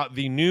guys about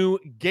the new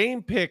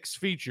Game Picks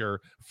feature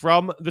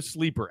from the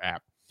Sleeper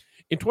app.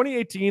 In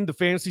 2018, the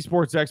fantasy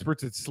sports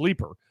experts at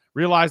Sleeper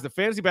realized that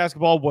fantasy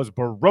basketball was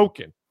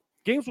broken.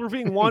 Games were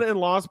being won and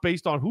lost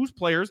based on whose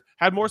players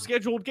had more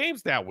scheduled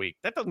games that week.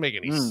 That doesn't make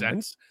any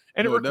sense.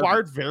 And it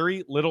required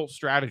very little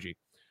strategy.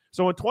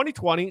 So in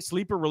 2020,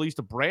 Sleeper released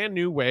a brand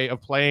new way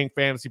of playing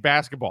fantasy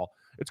basketball.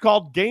 It's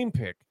called Game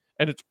Pick,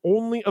 and it's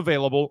only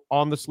available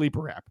on the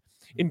Sleeper app.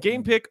 In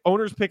Game Pick,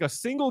 owners pick a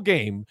single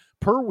game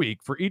per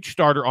week for each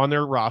starter on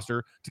their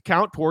roster to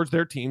count towards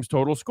their team's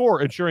total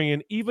score, ensuring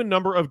an even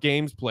number of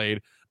games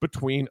played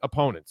between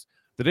opponents.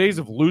 The days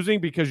of losing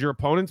because your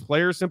opponent's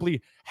players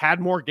simply had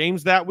more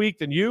games that week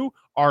than you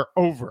are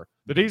over.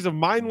 The days of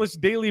mindless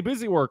daily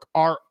busy work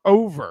are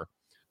over.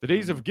 The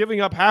days of giving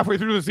up halfway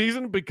through the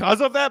season because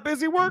of that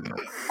busy work,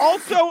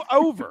 also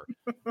over.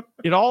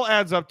 It all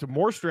adds up to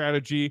more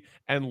strategy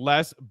and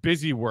less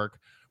busy work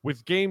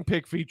with Game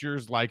Pick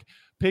features like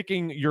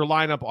picking your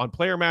lineup on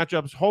player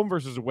matchups, home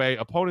versus away,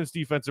 opponents'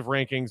 defensive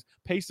rankings,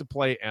 pace of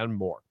play, and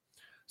more.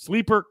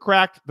 Sleeper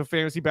cracked the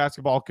fantasy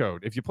basketball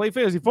code. If you play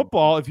fantasy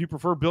football, if you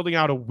prefer building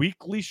out a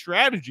weekly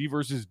strategy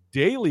versus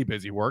daily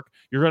busy work,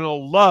 you're going to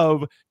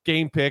love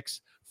Game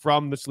Picks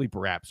from the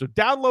Sleeper app. So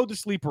download the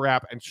Sleeper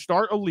app and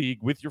start a league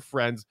with your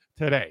friends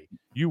today.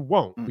 You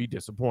won't be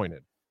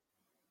disappointed.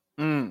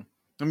 Let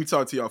me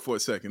talk to y'all for a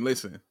second.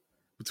 Listen,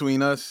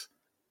 between us,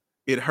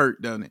 it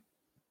hurt, doesn't it?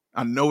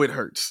 I know it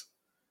hurts.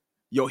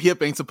 Your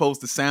hip ain't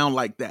supposed to sound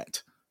like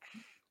that.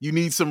 You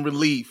need some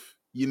relief.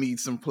 You need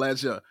some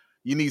pleasure.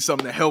 You need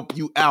something to help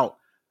you out.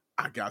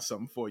 I got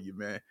something for you,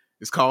 man.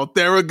 It's called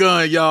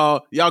Theragun,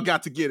 y'all. Y'all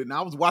got to get it. And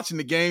I was watching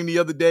the game the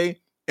other day,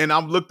 and I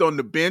looked on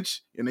the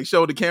bench, and they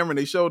showed the camera, and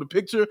they showed the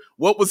picture.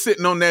 What was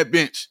sitting on that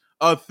bench?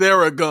 A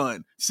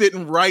Theragun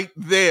sitting right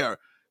there,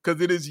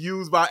 because it is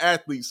used by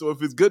athletes. So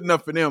if it's good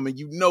enough for them, and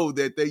you know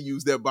that they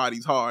use their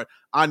bodies hard,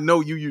 I know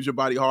you use your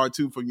body hard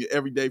too, from your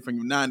everyday, from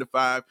your 9 to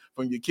 5,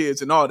 from your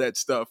kids and all that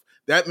stuff.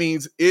 That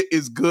means it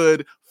is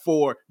good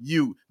for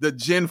you. The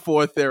Gen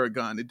 4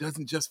 Theragun. It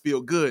doesn't just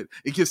feel good.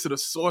 It gets to the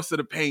source of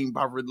the pain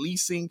by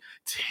releasing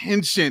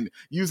tension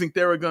using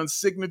Theragun's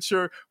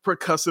signature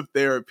percussive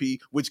therapy,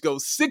 which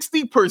goes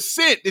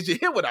 60%. Did you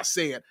hear what I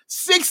said?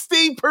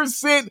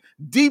 60%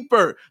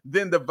 deeper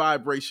than the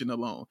vibration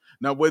alone.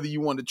 Now, whether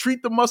you want to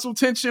treat the muscle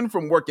tension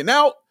from working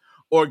out,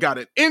 or got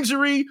an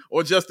injury,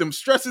 or just them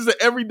stresses of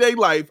everyday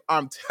life,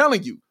 I'm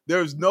telling you,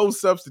 there's no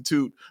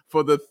substitute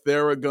for the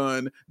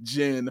Theragun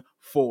Gen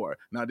 4.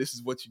 Now, this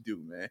is what you do,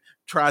 man.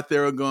 Try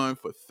Theragun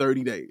for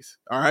 30 days,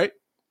 all right?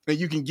 and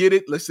you can get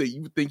it. Let's say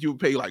you think you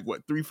would pay like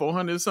what,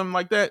 $300-$400 or something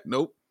like that.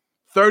 Nope.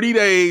 30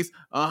 days,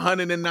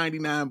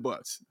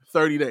 $199.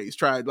 30 days.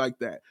 Try it like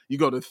that. You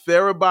go to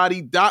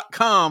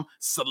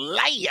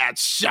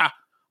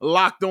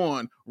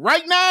therabody.com/locked-on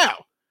right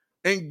now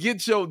and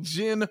get your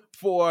Gen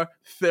 4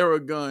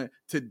 Theragun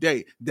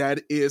today.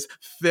 That is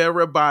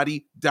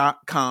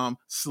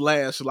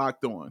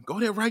therabody.com/locked-on. Go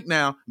there right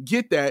now,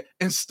 get that,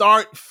 and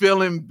start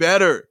feeling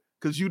better,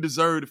 because you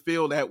deserve to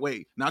feel that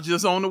way. Not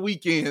just on the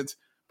weekends,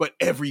 but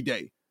every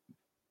day.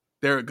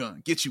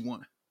 Theragun, get you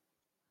one.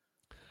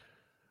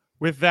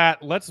 With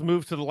that, let's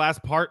move to the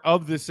last part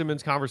of this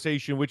Simmons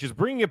conversation, which is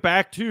bringing it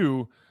back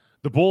to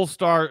the Bulls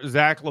star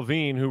Zach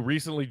Lavine, who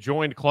recently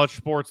joined Clutch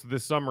Sports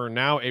this summer,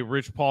 now a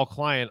Rich Paul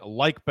client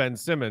like Ben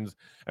Simmons.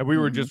 And we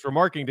were just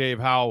remarking, Dave,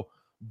 how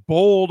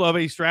bold of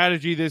a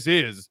strategy this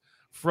is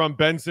from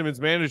Ben Simmons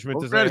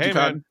management to say, hey,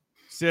 man,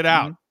 sit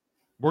out.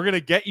 We're going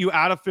to get you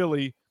out of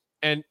Philly.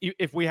 And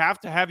if we have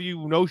to have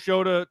you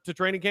no-show to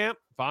training camp,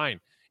 fine.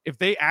 If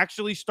they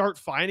actually start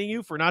fining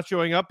you for not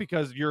showing up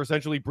because you're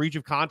essentially breach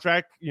of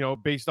contract,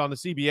 based on the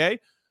CBA,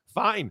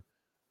 fine.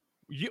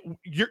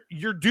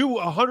 You're due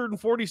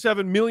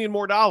 $147 million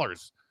more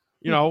dollars,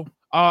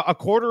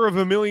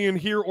 $250,000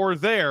 here or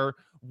there,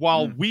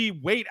 while we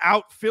wait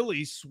out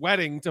Philly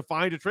sweating to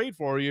find a trade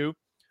for you.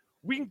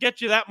 We can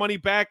get you that money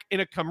back in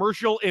a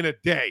commercial in a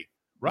day,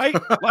 right?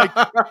 Like,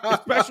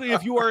 especially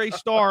if you are a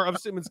star of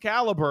Simmons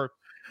caliber.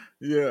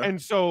 Yeah.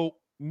 And so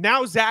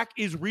now Zach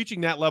is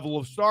reaching that level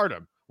of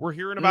stardom. We're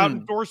hearing about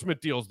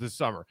endorsement deals this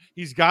summer.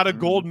 He's got a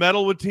gold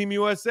medal with Team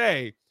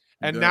USA.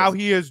 And now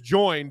he has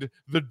joined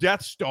the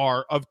Death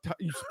Star of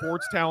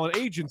sports talent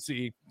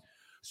agency.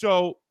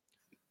 So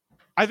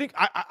I think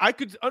I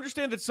could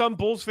understand that some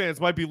Bulls fans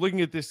might be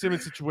looking at this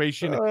Simmons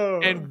situation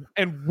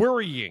and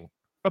worrying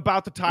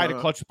about the tie to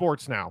Clutch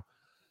Sports now.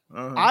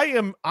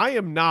 I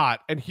am not,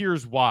 and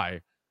here's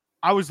why.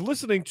 I was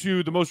listening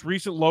to the most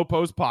recent Low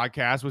Post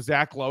podcast with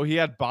Zach Lowe. He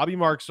had Bobby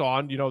Marks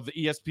on, the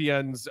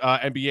ESPN's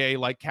NBA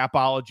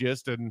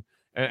capologist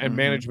and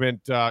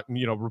management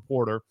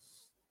reporter.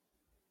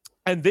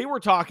 And they were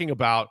talking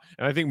about,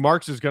 and I think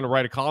Marks is going to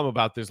write a column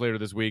about this later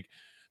this week,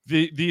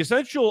 the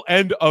essential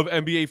end of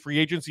NBA free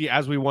agency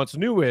as we once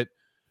knew it,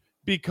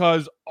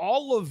 because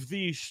all of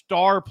the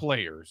star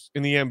players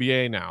in the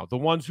NBA now, the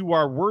ones who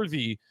are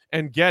worthy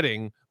and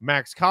getting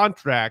max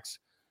contracts,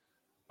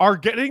 are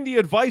getting the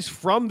advice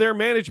from their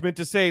management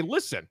to say,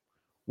 listen,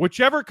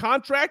 whichever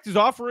contract is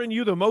offering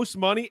you the most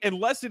money,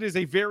 unless it is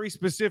a very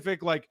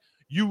specific, like,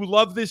 you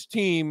love this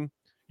team,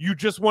 you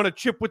just want to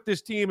chip with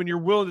this team and you're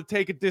willing to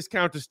take a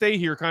discount to stay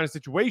here kind of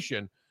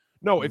situation.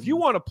 No, if you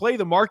want to play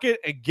the market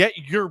and get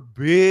your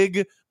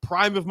big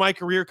prime of my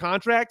career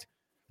contract,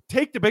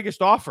 take the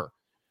biggest offer.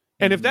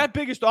 And if that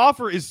biggest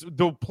offer is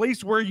the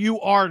place where you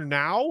are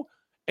now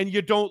and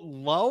you don't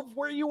love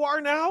where you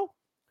are now,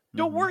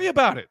 don't worry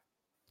about it.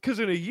 Because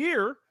in a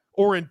year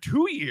or in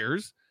 2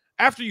 years,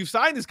 after you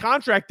sign this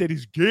contract that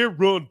is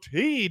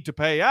guaranteed to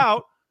pay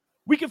out,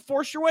 we can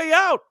force your way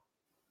out.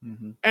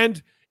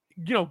 And,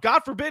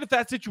 God forbid if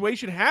that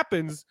situation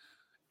happens,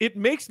 it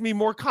makes me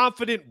more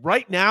confident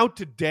right now,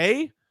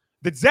 today,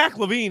 that Zach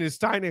Lavine is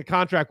signing a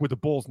contract with the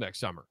Bulls next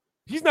summer.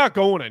 He's not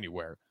going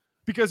anywhere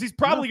because he's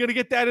probably going to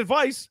get that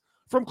advice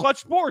from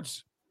Clutch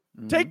Sports.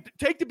 Take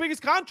the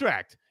biggest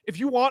contract. If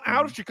you want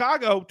out of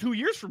Chicago 2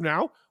 years from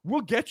now,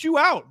 we'll get you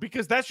out,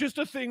 because that's just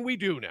a thing we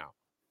do now.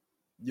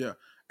 Yeah.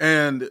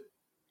 And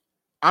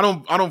I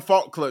don't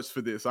fault Clutch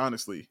for this,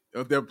 honestly.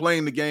 If they're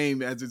playing the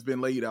game as it's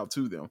been laid out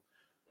to them.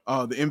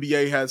 The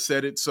NBA has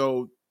said it,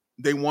 so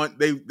they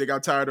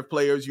got tired of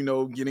players,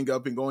 getting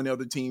up and going to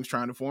other teams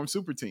trying to form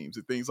super teams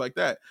and things like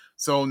that.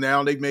 So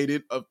now they've made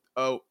it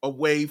a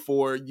way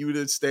for you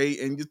to stay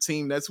in your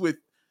team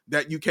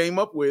that you came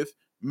up with,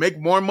 make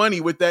more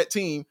money with that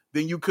team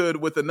than you could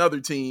with another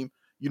team,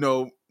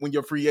 when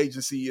your free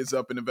agency is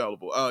up and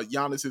available.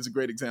 Giannis is a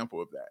great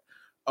example of that.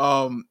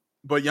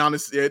 But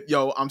Giannis said,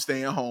 I'm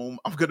staying home.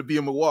 I'm going to be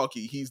in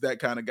Milwaukee. He's that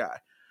kind of guy.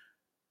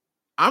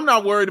 I'm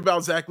not worried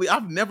about Zach Lavine.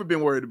 I've never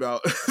been worried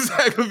about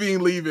Zach Lavine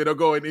leaving or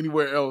going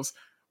anywhere else,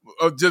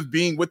 or just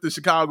being with the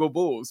Chicago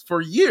Bulls for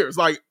years.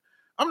 Like,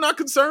 I'm not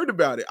concerned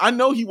about it. I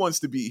know he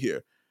wants to be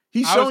here.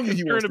 He's showing you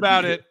he wants to be here. I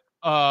was concerned about it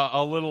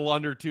a little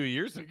under 2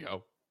 years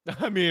ago.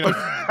 I mean,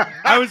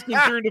 I was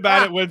concerned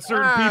about it when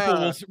certain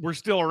people were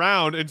still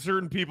around and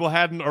certain people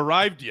hadn't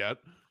arrived yet.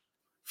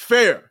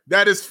 Fair.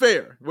 That is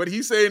fair. What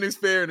he's saying is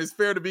fair, and it's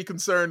fair to be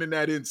concerned in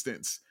that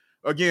instance.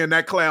 Again,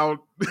 that cloud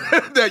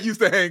that used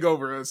to hang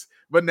over us,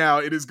 but now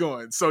it is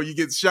gone. So you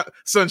get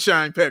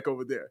Sunshine Peck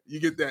over there. You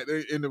get that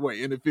in the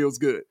way, and it feels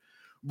good.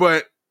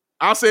 But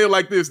I'll say it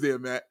like this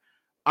then, Matt.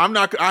 I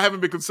haven't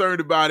been concerned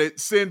about it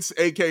since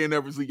AK and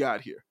Eversley got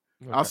here.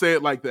 Okay. I'll say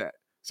it like that.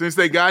 Since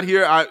they got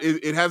here,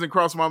 it hasn't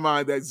crossed my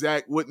mind that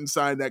Zach wouldn't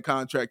sign that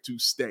contract to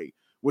stay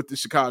with the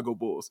Chicago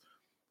Bulls.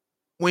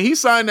 When he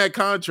signed that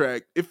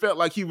contract, it felt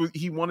like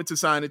he wanted to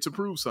sign it to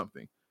prove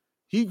something.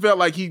 He felt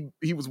like he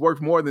was worth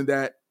more than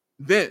that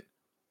then,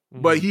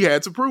 but he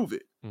had to prove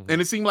it.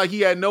 And it seemed like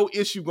he had no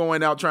issue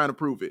going out trying to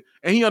prove it.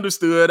 And he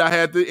understood I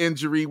had the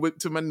injury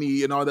to my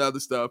knee and all the other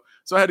stuff.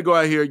 So I had to go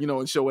out here,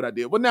 and show what I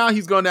did. But now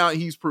he's gone out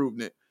and he's proven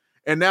it.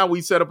 And now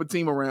we set up a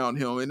team around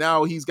him. And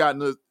now he's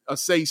gotten a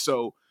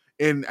say-so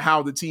in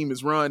how the team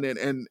is run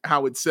and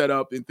how it's set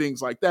up and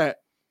things like that.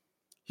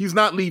 He's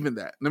not leaving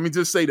that. Let me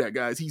just say that,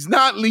 guys. He's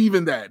not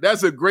leaving that.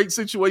 That's a great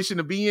situation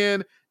to be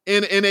in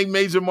a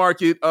major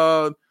market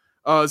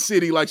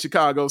city like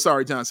Chicago.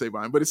 Sorry, John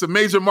Sabine, but it's a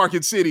major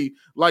market city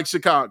like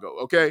Chicago,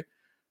 okay?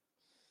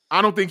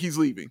 I don't think he's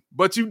leaving.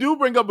 But you do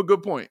bring up a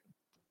good point.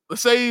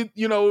 Let's say,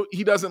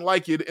 he doesn't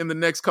like it in the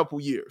next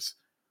couple years.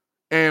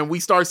 And we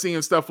start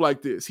seeing stuff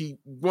like this. He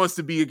wants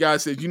to be a guy that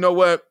says, you know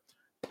what?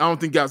 I don't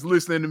think guys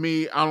listening to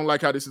me. I don't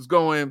like how this is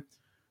going.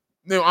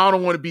 I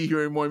don't want to be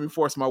here anymore. Let me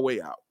force my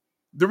way out.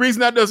 The reason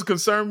that doesn't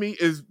concern me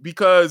is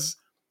because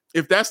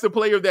if that's the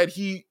player that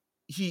he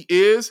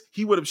is,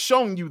 he would have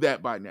shown you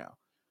that by now.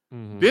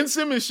 Mm-hmm. Ben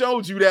Simmons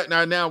showed you that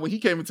now when he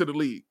came into the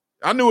league.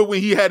 I knew it when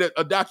he had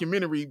a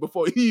documentary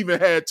before he even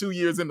had 2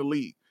 years in the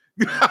league.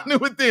 I knew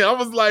it then. I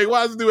was like,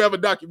 why does this dude have a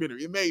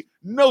documentary? It made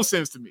no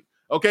sense to me.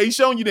 Okay, he's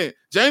showing you then.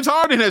 James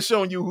Harden has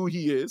shown you who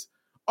he is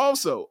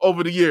also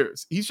over the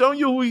years. He's showing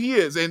you who he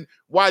is and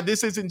why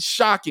this isn't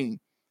shocking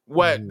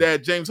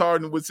that James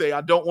Harden would say,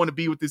 I don't want to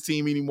be with this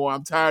team anymore.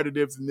 I'm tired of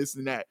this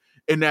and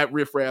that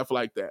riffraff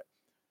like that.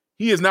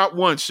 He has not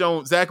once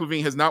shown, Zach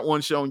Lavine has not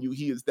once shown you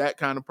he is that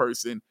kind of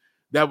person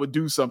that would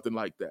do something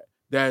like that.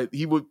 That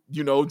he would,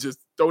 just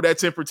throw that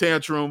temper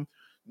tantrum,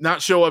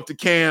 not show up to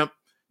camp,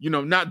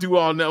 not do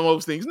all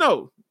those things.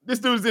 No, this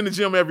dude's in the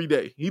gym every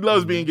day. He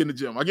loves being in the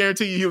gym. I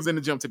guarantee you he was in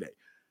the gym today.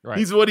 Right.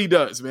 He's what he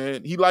does,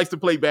 man. He likes to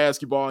play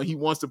basketball, and he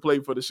wants to play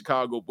for the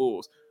Chicago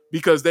Bulls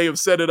because they have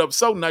set it up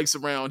so nice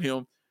around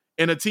him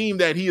and a team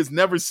that he has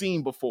never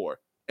seen before.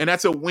 And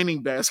that's a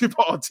winning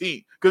basketball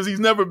team because he's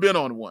never been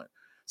on one.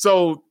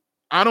 So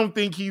I don't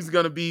think he's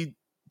going to be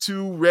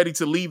too ready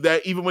to leave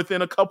that even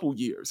within a couple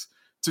years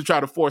to try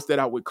to force that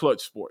out with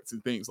clutch sports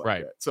and things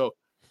like that. So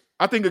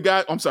I think a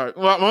guy, I'm sorry,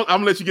 well, I'm going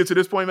to let you get to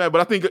this point, Matt,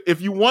 but I think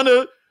if you want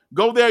to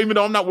go there, even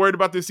though I'm not worried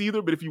about this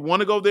either, but if you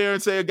want to go there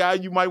and say a guy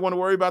you might want to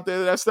worry about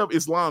that stuff,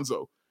 it's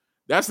Lonzo.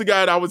 That's the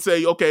guy that I would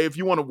say, okay, if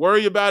you want to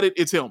worry about it,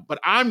 it's him. But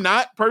I'm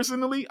not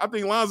personally. I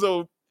think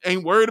Lonzo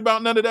ain't worried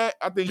about none of that.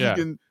 I think he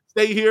can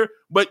stay here,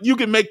 but you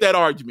can make that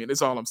argument.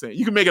 That's all I'm saying.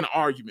 You can make an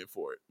argument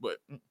for it, but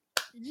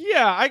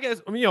yeah, I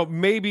guess,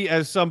 maybe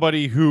as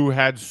somebody who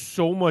had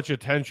so much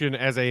attention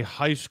as a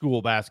high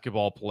school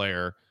basketball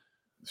player,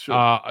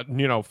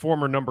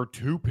 former number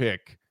 2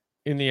 pick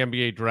in the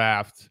NBA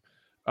draft,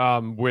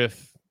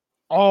 with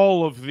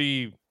all of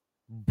the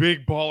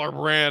big baller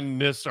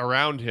brandness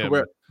around him,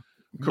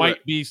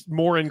 might be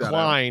more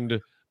inclined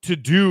to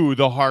do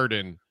the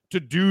Harden, to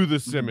do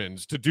the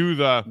Simmons, to do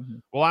the,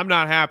 well, I'm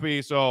not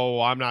happy, so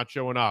I'm not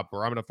showing up,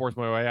 or I'm going to force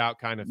my way out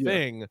kind of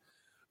thing.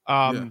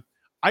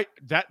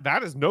 That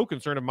is no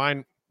concern of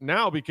mine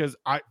now because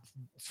as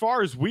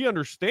far as we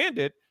understand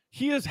it,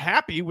 he is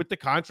happy with the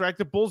contract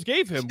that Bulls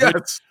gave him.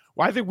 Yes.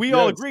 I think we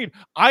all agreed.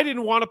 I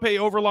didn't want to pay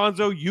over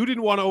Lonzo. You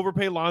didn't want to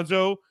overpay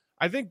Lonzo.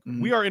 I think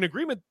we are in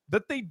agreement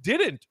that they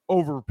didn't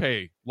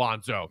overpay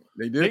Lonzo.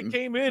 They didn't. They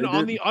came in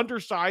on the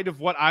underside of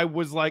what I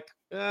was like,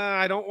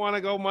 I don't want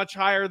to go much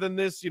higher than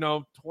this,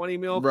 20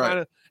 mil kind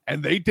of,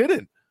 and they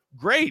didn't.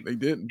 Great. They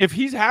didn't. If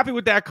he's happy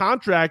with that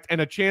contract and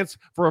a chance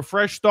for a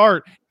fresh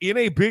start in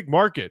a big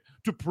market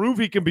to prove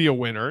he can be a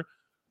winner,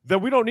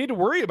 then we don't need to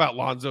worry about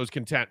Lonzo's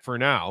content for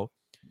now.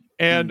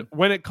 And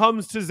when it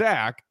comes to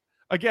Zach,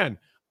 again,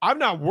 I'm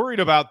not worried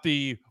about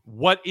the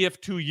what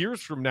if 2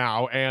 years from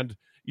now and,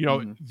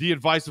 the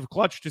advice of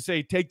Clutch to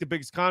say, take the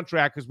biggest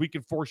contract because we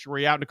can force your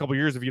way out in a couple of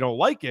years if you don't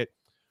like it.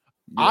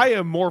 Yeah. I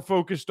am more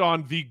focused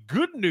on the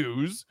good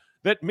news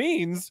that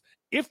means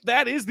if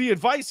that is the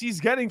advice he's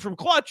getting from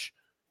Clutch,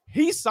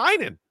 he's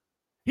signing.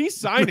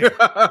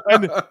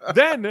 And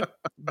then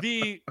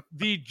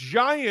the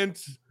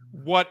giant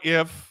what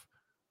if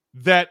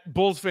that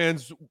Bulls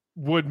fans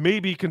would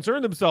maybe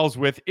concern themselves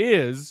with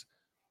is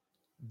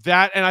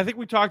that, and I think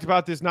we talked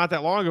about this not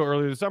that long ago,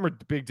 earlier this summer,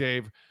 Big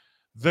Dave,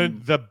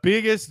 the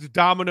biggest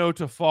domino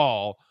to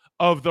fall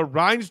of the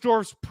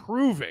Reinsdorfs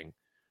proving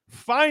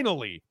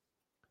finally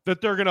that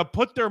they're going to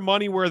put their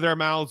money where their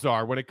mouths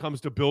are when it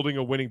comes to building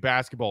a winning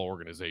basketball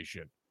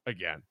organization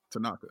again.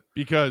 Tanaka.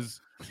 Because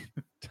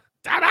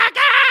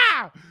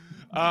Tanaka!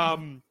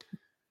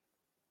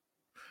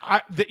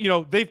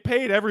 They've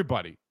paid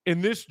everybody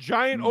in this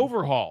giant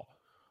overhaul.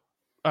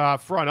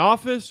 Front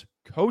office,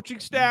 coaching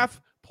staff,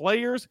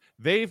 players,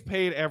 they've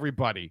paid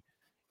everybody.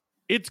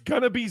 It's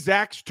going to be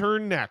Zach's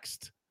turn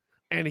next.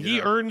 And he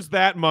earns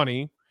that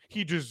money.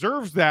 He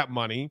deserves that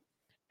money.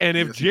 And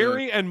if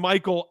Jerry and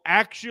Michael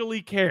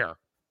actually care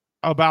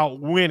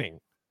about winning,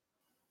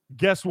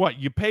 guess what?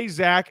 You pay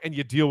Zach and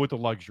you deal with the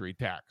luxury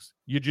tax.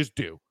 You just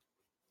do.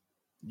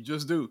 You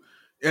just do.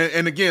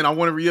 And again, I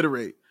want to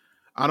reiterate,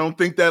 I don't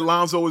think that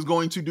Lonzo is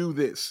going to do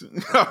this.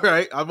 All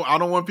right? I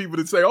don't want people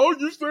to say, oh,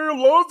 you're saying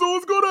Lonzo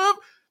is going to have...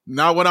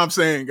 Not what I'm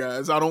saying,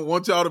 guys. I don't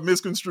want y'all to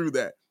misconstrue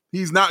that.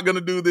 He's not going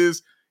to do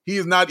this.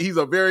 He's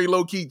a very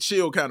low-key,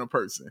 chill kind of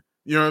person.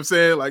 You know what I'm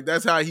saying? Like,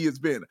 that's how he has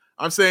been.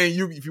 I'm saying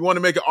if you want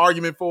to make an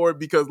argument for it,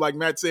 because like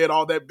Matt said,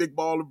 all that big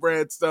baller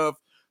brand stuff,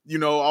 you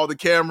know, all the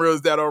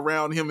cameras that are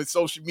around him and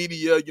social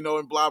media, you know,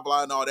 and blah,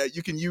 blah, and all that,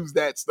 you can use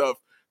that stuff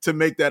to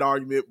make that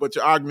argument, but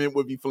your argument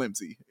would be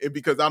flimsy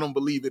because I don't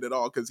believe it at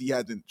all because he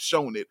hasn't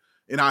shown it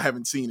and I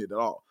haven't seen it at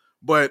all.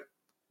 But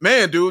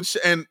man, dude,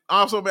 and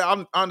also,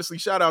 man, honestly,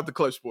 shout out to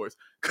Clutch Sports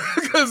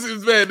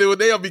because, man, dude,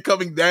 they are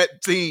becoming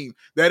that team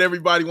that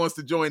everybody wants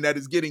to join that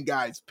is getting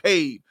guys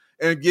paid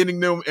and getting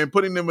them and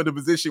putting them in a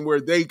position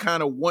where they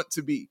kind of want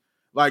to be.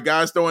 Like,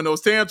 guys throwing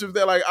those tantrums,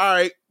 they're like, all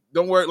right,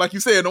 don't worry. Like you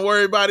said, don't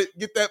worry about it.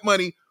 Get that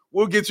money.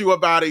 We'll get you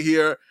up out of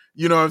here.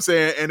 You know what I'm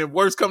saying? And if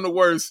worst come to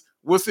worst,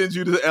 we'll send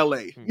you to LA.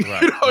 Right,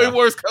 you know, if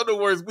worst come to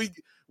worst,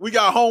 we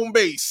got home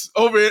base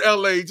over in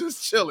LA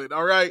just chilling,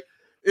 all right?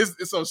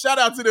 So shout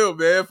out to them,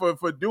 man,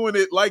 for doing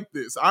it like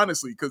this,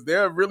 honestly, because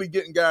they're really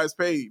getting guys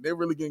paid. They're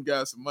really getting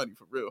guys some money,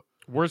 for real.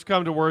 Worst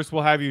come to worst,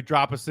 we'll have you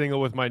drop a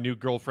single with my new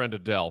girlfriend,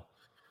 Adele.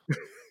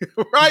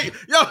 Right?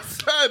 Yo,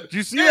 son. Did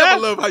you see that? I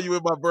love how you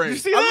in my brain. Did you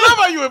see I that? love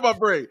how you in my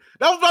brain.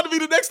 That was about to be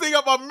the next thing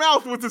out my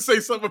mouth was to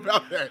say something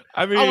about that.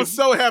 I mean, I was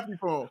so happy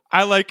for him.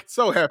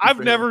 So happy I've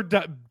for never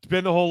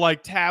been the whole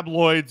like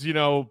tabloids, you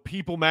know,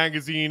 People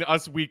Magazine,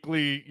 Us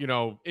Weekly, you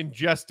know,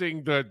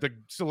 ingesting the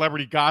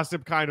celebrity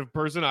gossip kind of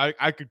person.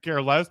 I could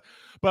care less.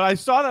 But I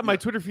saw that in my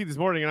Twitter feed this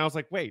morning and I was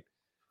like, wait,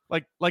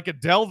 like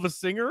Adele, the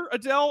singer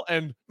Adele,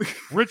 and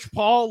Rich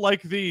Paul,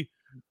 like the,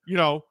 you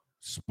know,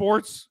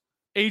 sports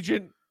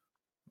agent,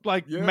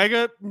 like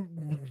mega,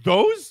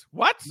 those?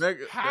 What?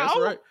 How? That's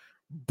right.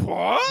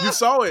 What? You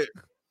saw it.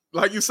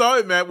 Like, you saw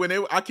it, Matt, when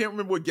I can't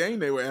remember what game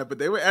they were at, but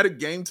they were at a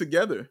game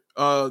together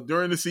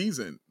during the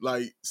season,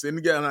 like sitting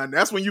together. And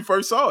that's when you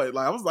first saw it.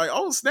 Like, I was like,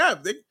 oh,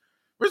 snap.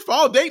 Rich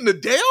Paul dating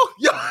Adele?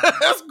 Yeah,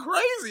 that's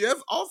crazy.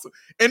 That's awesome.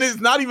 And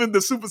it's not even the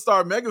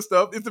superstar mega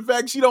stuff. It's the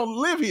fact she don't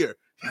live here.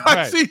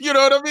 Like, right. You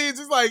know what I mean? It's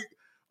just like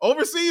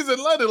overseas in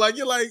London. Like,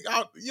 you're like,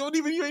 you ain't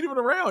even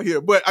around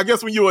here. But I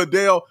guess when you're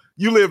Adele,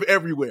 you live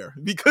everywhere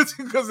because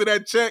of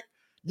that check.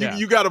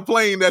 You got a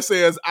plane that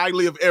says I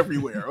live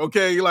everywhere,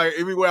 okay? Like,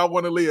 everywhere I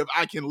want to live,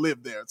 I can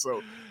live there.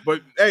 So,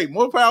 but hey,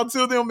 more power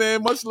to them,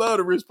 man. Much love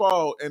to Rich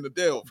Paul and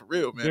Adele, for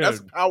real, man. Dude. That's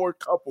a power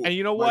couple. And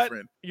you know what?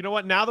 Friend. You know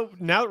what? Now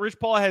that Rich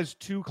Paul has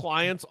two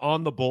clients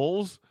on the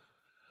Bulls,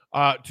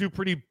 two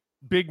pretty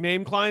big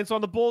name clients on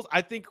the Bulls,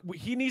 I think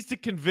he needs to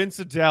convince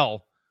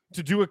Adele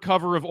to do a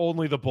cover of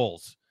Only the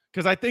Bulls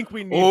because I think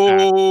we need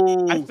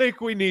that. I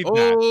think we need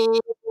that.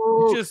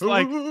 Just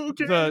like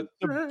the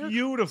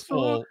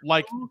beautiful,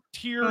 like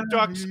tear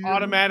ducts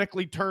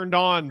automatically turned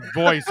on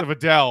voice of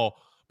Adele,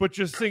 but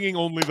just singing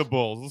Only the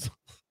Bulls.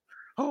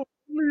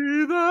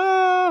 Only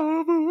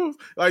the Bulls.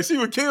 Like, she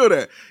would kill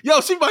that.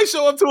 Yo, she might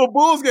show up to a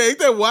Bulls game. Ain't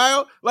that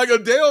wild? Like,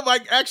 Adele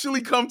might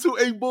actually come to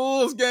a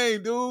Bulls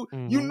game, dude.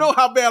 Mm-hmm. You know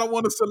how bad I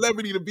want a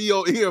celebrity to be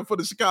out here for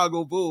the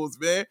Chicago Bulls,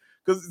 man.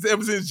 Because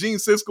ever since Gene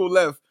Siskel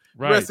left,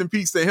 rest in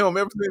peace to him,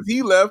 ever since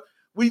he left,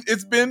 we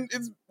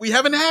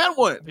haven't had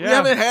one. Yeah. We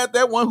haven't had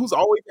that one who's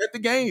always at the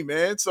game,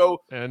 man. So,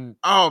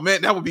 oh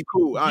man, that would be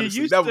cool.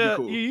 Honestly, that would be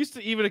cool. You used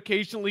to even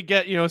occasionally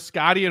get, you know,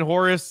 Scotty and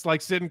Horace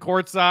like sitting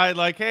courtside,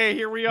 like, hey,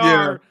 here we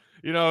are,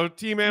 you know,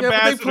 team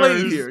ambassadors. But they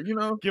played here, you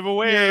know, give a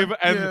wave,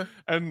 and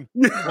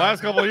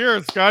last couple of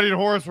years, Scotty and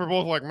Horace were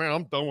both like, man,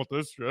 I'm done with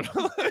this shit.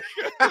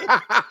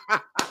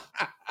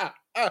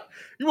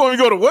 You want me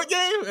to go to what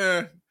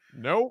game?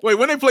 Nope. Wait,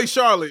 when they play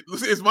Charlotte,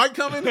 is Mike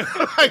coming?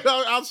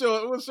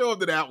 We'll show up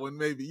to that one,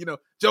 maybe. You know,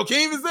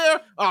 Joakim is there?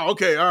 Oh,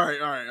 okay. All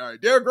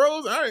right. Derrick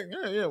Rose? All right.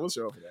 Yeah, we'll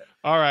show up for that.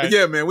 All right. But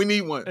yeah, man, we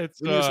need one. We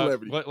need a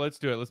celebrity. Let's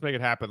do it. Let's make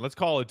it happen. Let's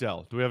call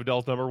Adele. Do we have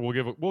Adele's number?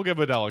 We'll give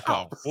Adele a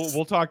call.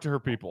 We'll talk to her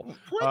people.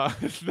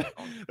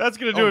 That's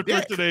going to do it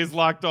for today's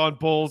Locked On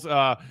Bulls.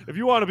 If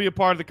you want to be a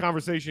part of the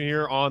conversation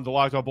here on the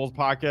Locked On Bulls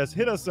podcast,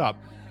 hit us up.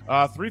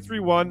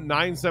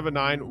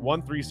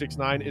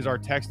 331-979-1369 is our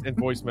text and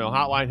voicemail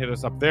hotline. Hit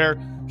us up there.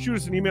 Shoot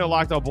us an email,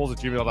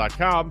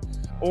 lockedonbulls@gmail.com,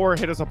 or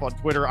hit us up on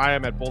Twitter. I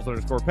am at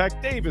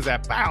Bulls_Peck. Dave is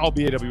at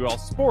BAWL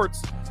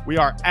Sports. We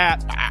are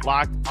at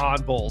Locked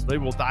On Bulls. They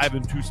will dive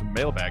into some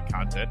mailbag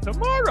content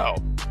tomorrow.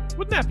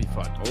 Wouldn't that be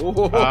fun?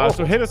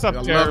 So hit us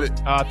up there.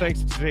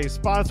 Thanks to today's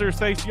sponsors.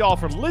 Thanks to y'all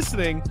for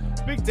listening.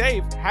 Big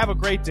Dave, have a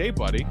great day,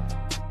 buddy.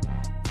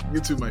 You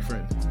too, my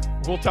friend.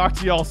 We'll talk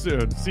to y'all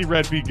soon. See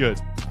Red be good.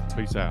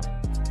 Peace out.